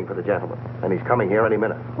why we're waiting for the gentleman. And he's coming here any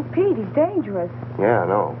minute. Well, Pete, he's dangerous. Yeah, I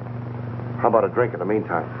know. How about a drink in the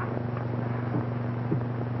meantime?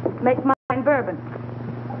 Make mine bourbon.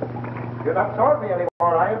 You're not sorting me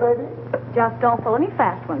anymore, are you, baby? Just don't pull any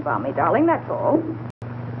fast ones on me, darling, that's all.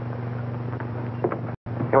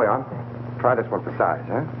 Here we are. Try this one for size,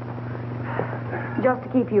 huh? Just to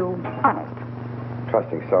keep you honest.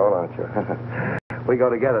 Trusting soul, aren't you? We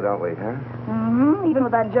go together, don't we, huh? Mm-hmm. Even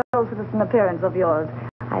with that Joe citizen appearance of yours,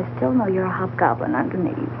 I still know you're a hobgoblin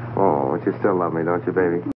underneath. Oh, but you still love me, don't you,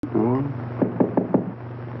 baby? Hmm?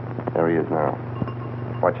 There he is now.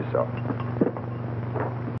 Watch yourself.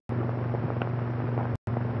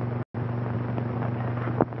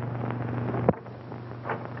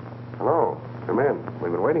 Hello. Come in.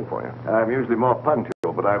 We've been waiting for you. I'm usually more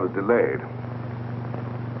punctual, but I was delayed.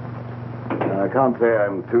 I can't say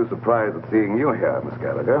I'm too surprised at seeing you here, Miss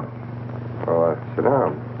Gallagher. Oh, sit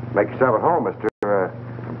down. Make yourself at home, mister.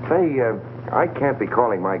 I can't be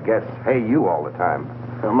calling my guests, hey, you all the time.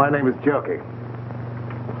 My name is Jokey.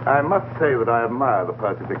 I must say that I admire the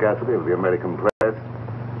perspicacity of the American press.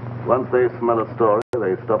 Once they smell a story,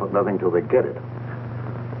 they stop at nothing till they get it.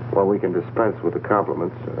 Well, we can dispense with the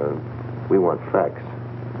compliments. We want facts.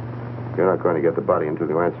 You're not going to get the body until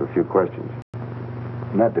you answer a few questions.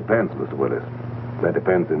 And that depends, Mr. Willis. That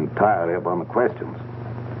depends entirely upon the questions.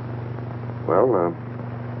 Well,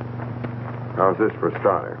 how's this for a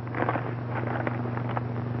starter?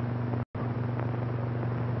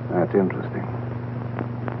 That's interesting.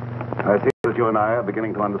 I see that you and I are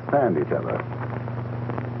beginning to understand each other.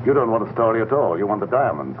 You don't want a story at all. You want the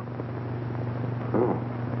diamonds. Oh.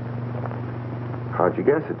 How'd you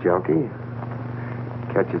guess it, Jokey?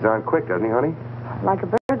 Catches on quick, doesn't he, honey? Like a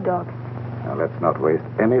bird dog. Now, let's not waste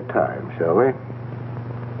any time, shall we?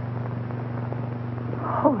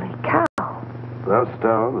 Holy cow. Those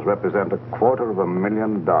stones represent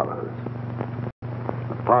 $250,000.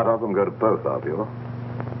 A part of them go to both of you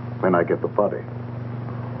when I get the body.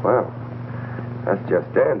 Well, that's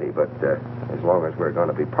just dandy, but as long as we're going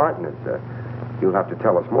to be partners, you'll have to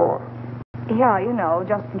tell us more. Yeah, you know,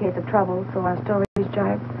 just in case of trouble, so our stories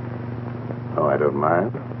jive. Oh, I don't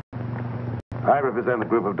mind. I represent a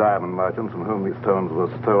group of diamond merchants from whom these stones were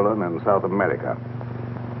stolen in South America.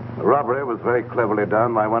 The robbery was very cleverly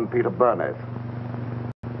done by one Peter Burnett.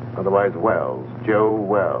 Otherwise Wells, Joe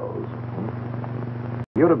Wells.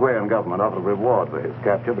 The Uruguayan government offered a reward for his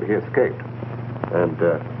capture, but he escaped. And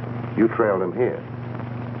you trailed him here?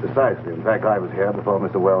 Precisely. In fact, I was here before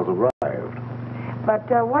Mr. Wells arrived. But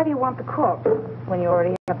why do you want the corpse when you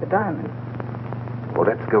already have the diamond? Well,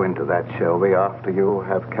 let's go into that, shall we, after you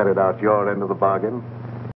have carried out your end of the bargain?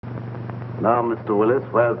 Now, Mr. Willis,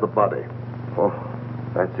 where's the body? Oh,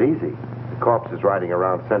 that's easy. The corpse is riding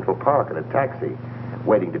around Central Park in a taxi,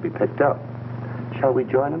 waiting to be picked up. Shall we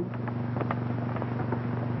join him?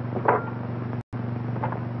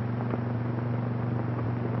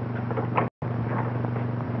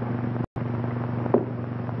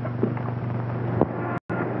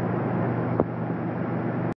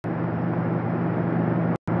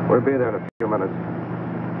 We'll be there in a few minutes.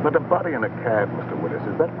 But a body in a cab, Mr. Willis,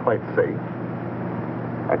 is that quite safe?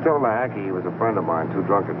 I told Lahacki he was a friend of mine, too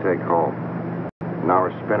drunk to take home. An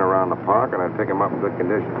hour spin around the park, and I'd pick him up in good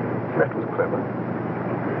condition. That was clever.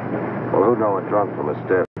 Well, who'd know a drunk from a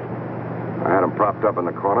stiff? I had him I'm propped up in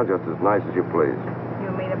the corner just as nice as you please.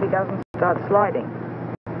 You mean if he doesn't start sliding?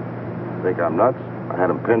 Think I'm nuts? I had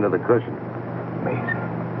him pinned to the cushion. Amazing.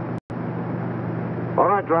 All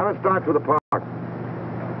right, driver, start through the park.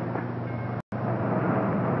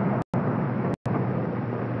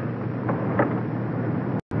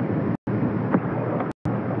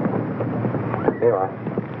 Here you are.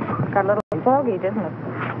 Got a little foggy, didn't it?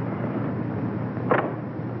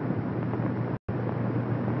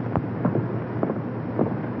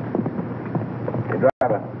 Hey,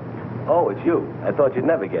 driver. Oh, it's you. I thought you'd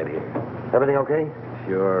never get here. Everything okay?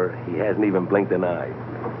 Sure. He hasn't even blinked an eye.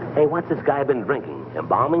 Hey, what's this guy been drinking?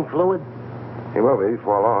 Embalming fluid? He will be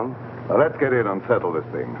before long. Now, let's get in and settle this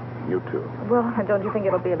thing. You two. Well, don't you think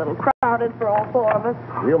it'll be a little crowded for all four of us?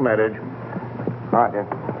 You manage. All right, then.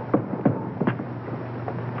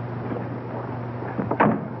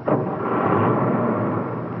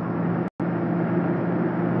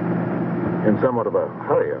 In somewhat of a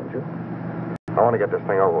hurry, aren't you? I want to get this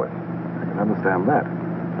thing over with. I can understand that.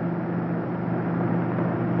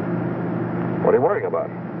 What are you worrying about?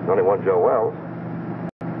 There's only one Joe Wells.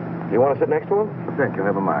 You want to sit next to him? Thank you,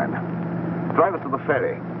 never mind. Drive us to the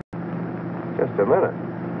ferry. Just a minute.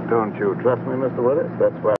 Don't you trust me, Mr. Willis?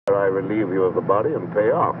 That's where I relieve you of the body and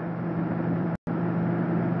pay off.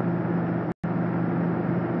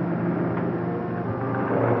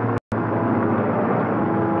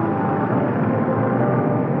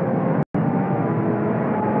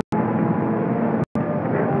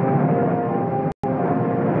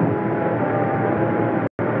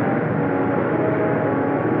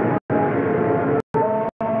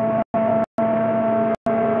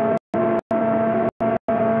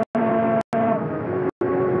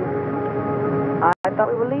 I thought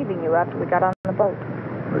we were leaving you after we got on the boat.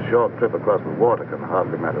 A short trip across the water can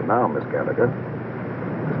hardly matter now, Miss Gallagher.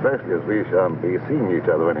 Especially as we shan't be seeing each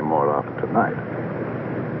other anymore after tonight.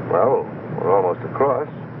 Well, we're almost across.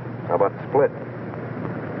 How about the split?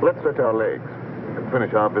 Let's stretch our legs and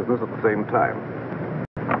finish our business at the same time.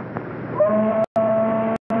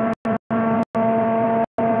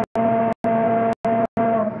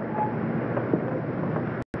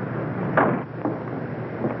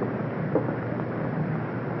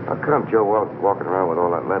 How come Joe Wells is walking around with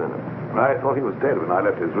all that lead in him? I thought he was dead when I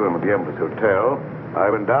left his room at the Empress Hotel. I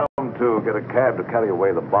went down to get a cab to carry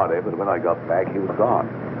away the body, but when I got back, he was gone.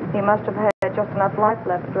 He must have had just enough life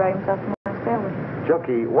left to drag himself from my stairway.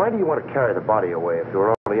 Junkie, why do you want to carry the body away if you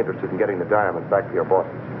were only interested in getting the diamonds back to your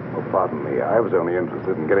bosses? Oh, pardon me. I was only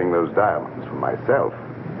interested in getting those diamonds for myself.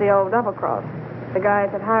 The old double-cross. The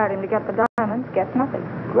guys that hired him to get the diamonds get nothing.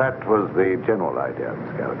 That was the general idea,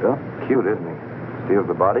 Miss Gallagher. Cute, isn't he? Steals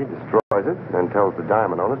the body, destroys it, then tells the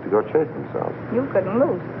diamond owners to go chase themselves. You couldn't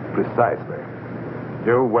lose. Precisely.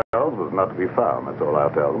 Joe Wells was not to be found, that's all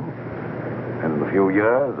I'll tell them. And in a few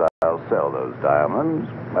years, I'll sell those diamonds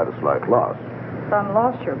at a slight loss. Some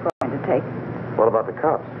loss you're going to take. What about the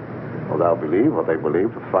cops? Well, they'll believe what they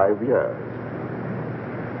believe for 5 years.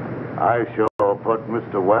 I shall put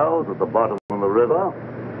Mr. Wells at the bottom of the river,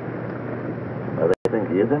 where they think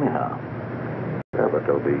he is anyhow. Yeah, but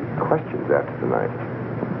there'll be questions after tonight.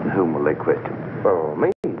 And whom will they question? Oh,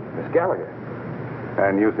 me, Miss Gallagher.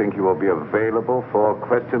 And you think you will be available for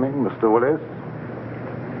questioning, Mr. Willis?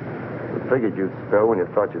 We figured you'd spill when you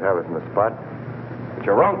thought you'd have us in the spot. But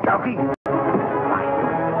you're wrong, Junkie.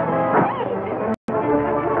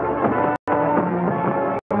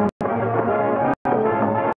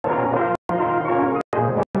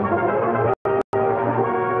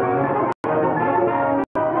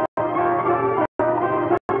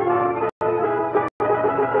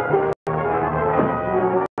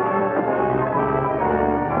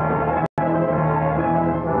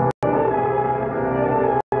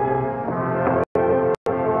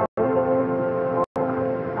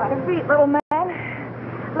 Little man,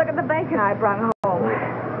 look at the bacon I brought home.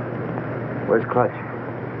 Where's Clutch?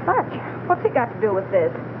 Clutch? What's he got to do with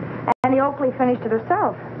this? Annie Oakley finished it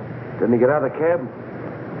herself. Didn't he get out of the cab?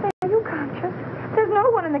 Hey, are you conscious? There's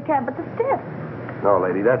no one in the cab but the stiff. No,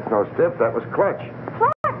 lady, that's no stiff. That was Clutch.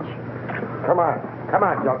 Clutch? Come on,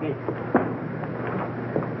 Junkie.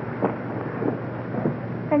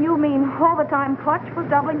 And you mean all the time Clutch was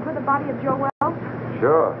doubling for the body of Joe Wells?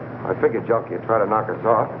 Sure. I figured Junkie would try to knock us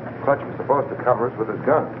off. Clutch was supposed to cover us with his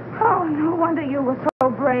gun. Oh, no wonder you were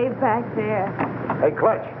so brave back there. Hey,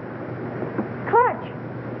 Clutch. Clutch!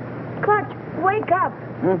 Clutch, wake up.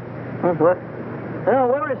 What? Oh,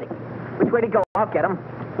 where is he? Which way to go? I'll get him.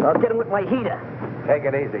 I'll get him with my heater. Take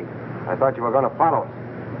it easy. I thought you were going to follow us.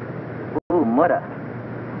 Ooh, mother.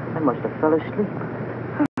 I must have fell asleep.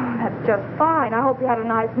 That's just fine. I hope you had a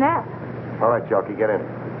nice nap. All right, Junkie, get in.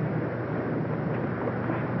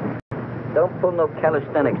 Don't pull no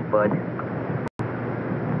calisthenics, bud.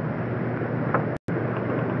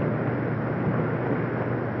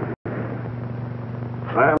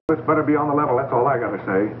 Well, this better be on the level, that's all I gotta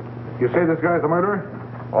say. You say this guy's the murderer?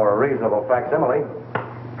 Or a reasonable facsimile.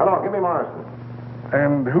 Hello, give me Morrison.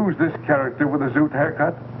 And who's this character with the zoot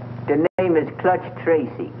haircut? The name is Clutch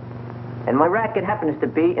Tracy. And my racket happens to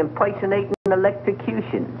be impersonating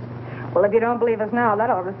electrocutions. Well, if you don't believe us now, that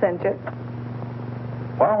ought to cinch it.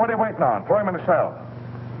 Well, what are you waiting on? Throw him in the cell.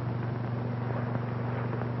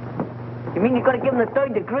 You mean you're going to give him the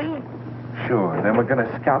 3rd degree? Sure, then we're gonna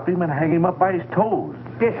scalp him and hang him up by his toes.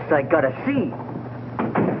 This I gotta see.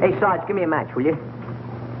 Hey, Sarge, give me a match, will you?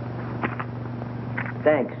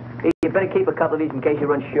 Thanks. Hey, you better keep a couple of these in case you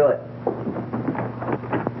run short.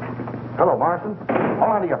 Hello, Morrison.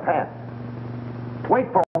 Hold on to your pants. Wait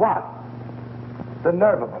for what? The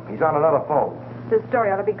nerve of him. He's on another phone. This story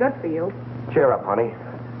ought to be good for you. Cheer up, honey.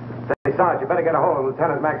 Say, Sarge, you better get a hold of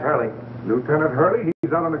Lieutenant Max Hurley. Lieutenant Hurley?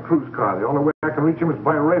 He's out on a cruise car. The only way I can reach him is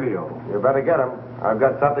by radio. You better get him. I've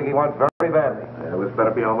got something he wants very badly. Yeah, this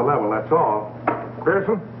better be on the level, that's all.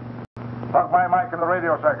 Pearson? Plug my mic in the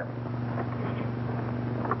radio circuit.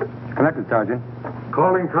 Connected, Sergeant.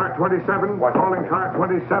 Calling car 27. What? Calling car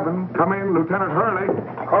 27. Come in, Lieutenant Hurley.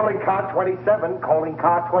 Calling car 27. Calling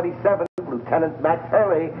car 27. Lieutenant Max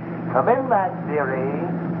Hurley. Come in, Max, dearie.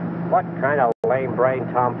 What kind of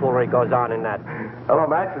lame-brained tomfoolery goes on in that? Hello,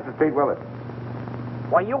 Max. This is Pete Willett.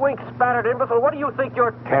 Why, you ink-spattered imbecile, what do you think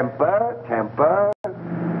you're... Temper.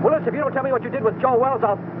 Willis, if you don't tell me what you did with Joe Wells,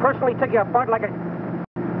 I'll personally take you apart like an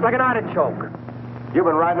artichoke. You've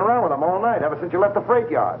been riding around with him all night, ever since you left the freight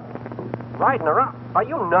yard. Riding around? Are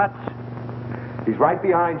you nuts? He's right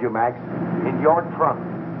behind you, Max. In your trunk.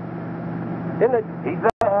 In the... He's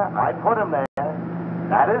there. I put him there.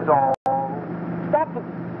 That is all. Stop!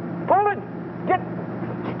 Pull it! Get...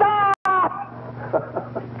 Stop!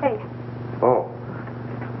 Hey. Oh.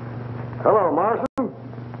 Hello, Morrison.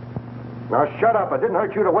 Now, shut up. It didn't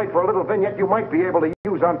hurt you to wait for a little vignette you might be able to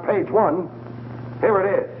use on page 1. Here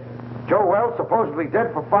it is. Joe Wells, supposedly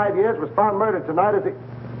dead for 5 years, was found murdered tonight as he...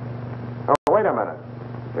 Oh, wait a minute.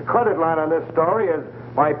 The credit line on this story is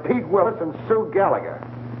by Pete Willis and Sue Gallagher.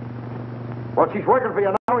 Well, she's working for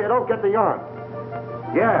you now. You don't get the yarn.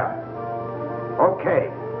 Yeah.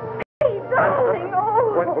 Okay. Hey, darling,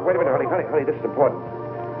 oh. Wait a minute, honey, this is important.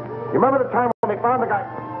 You remember the time when they found the guy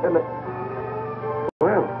in the...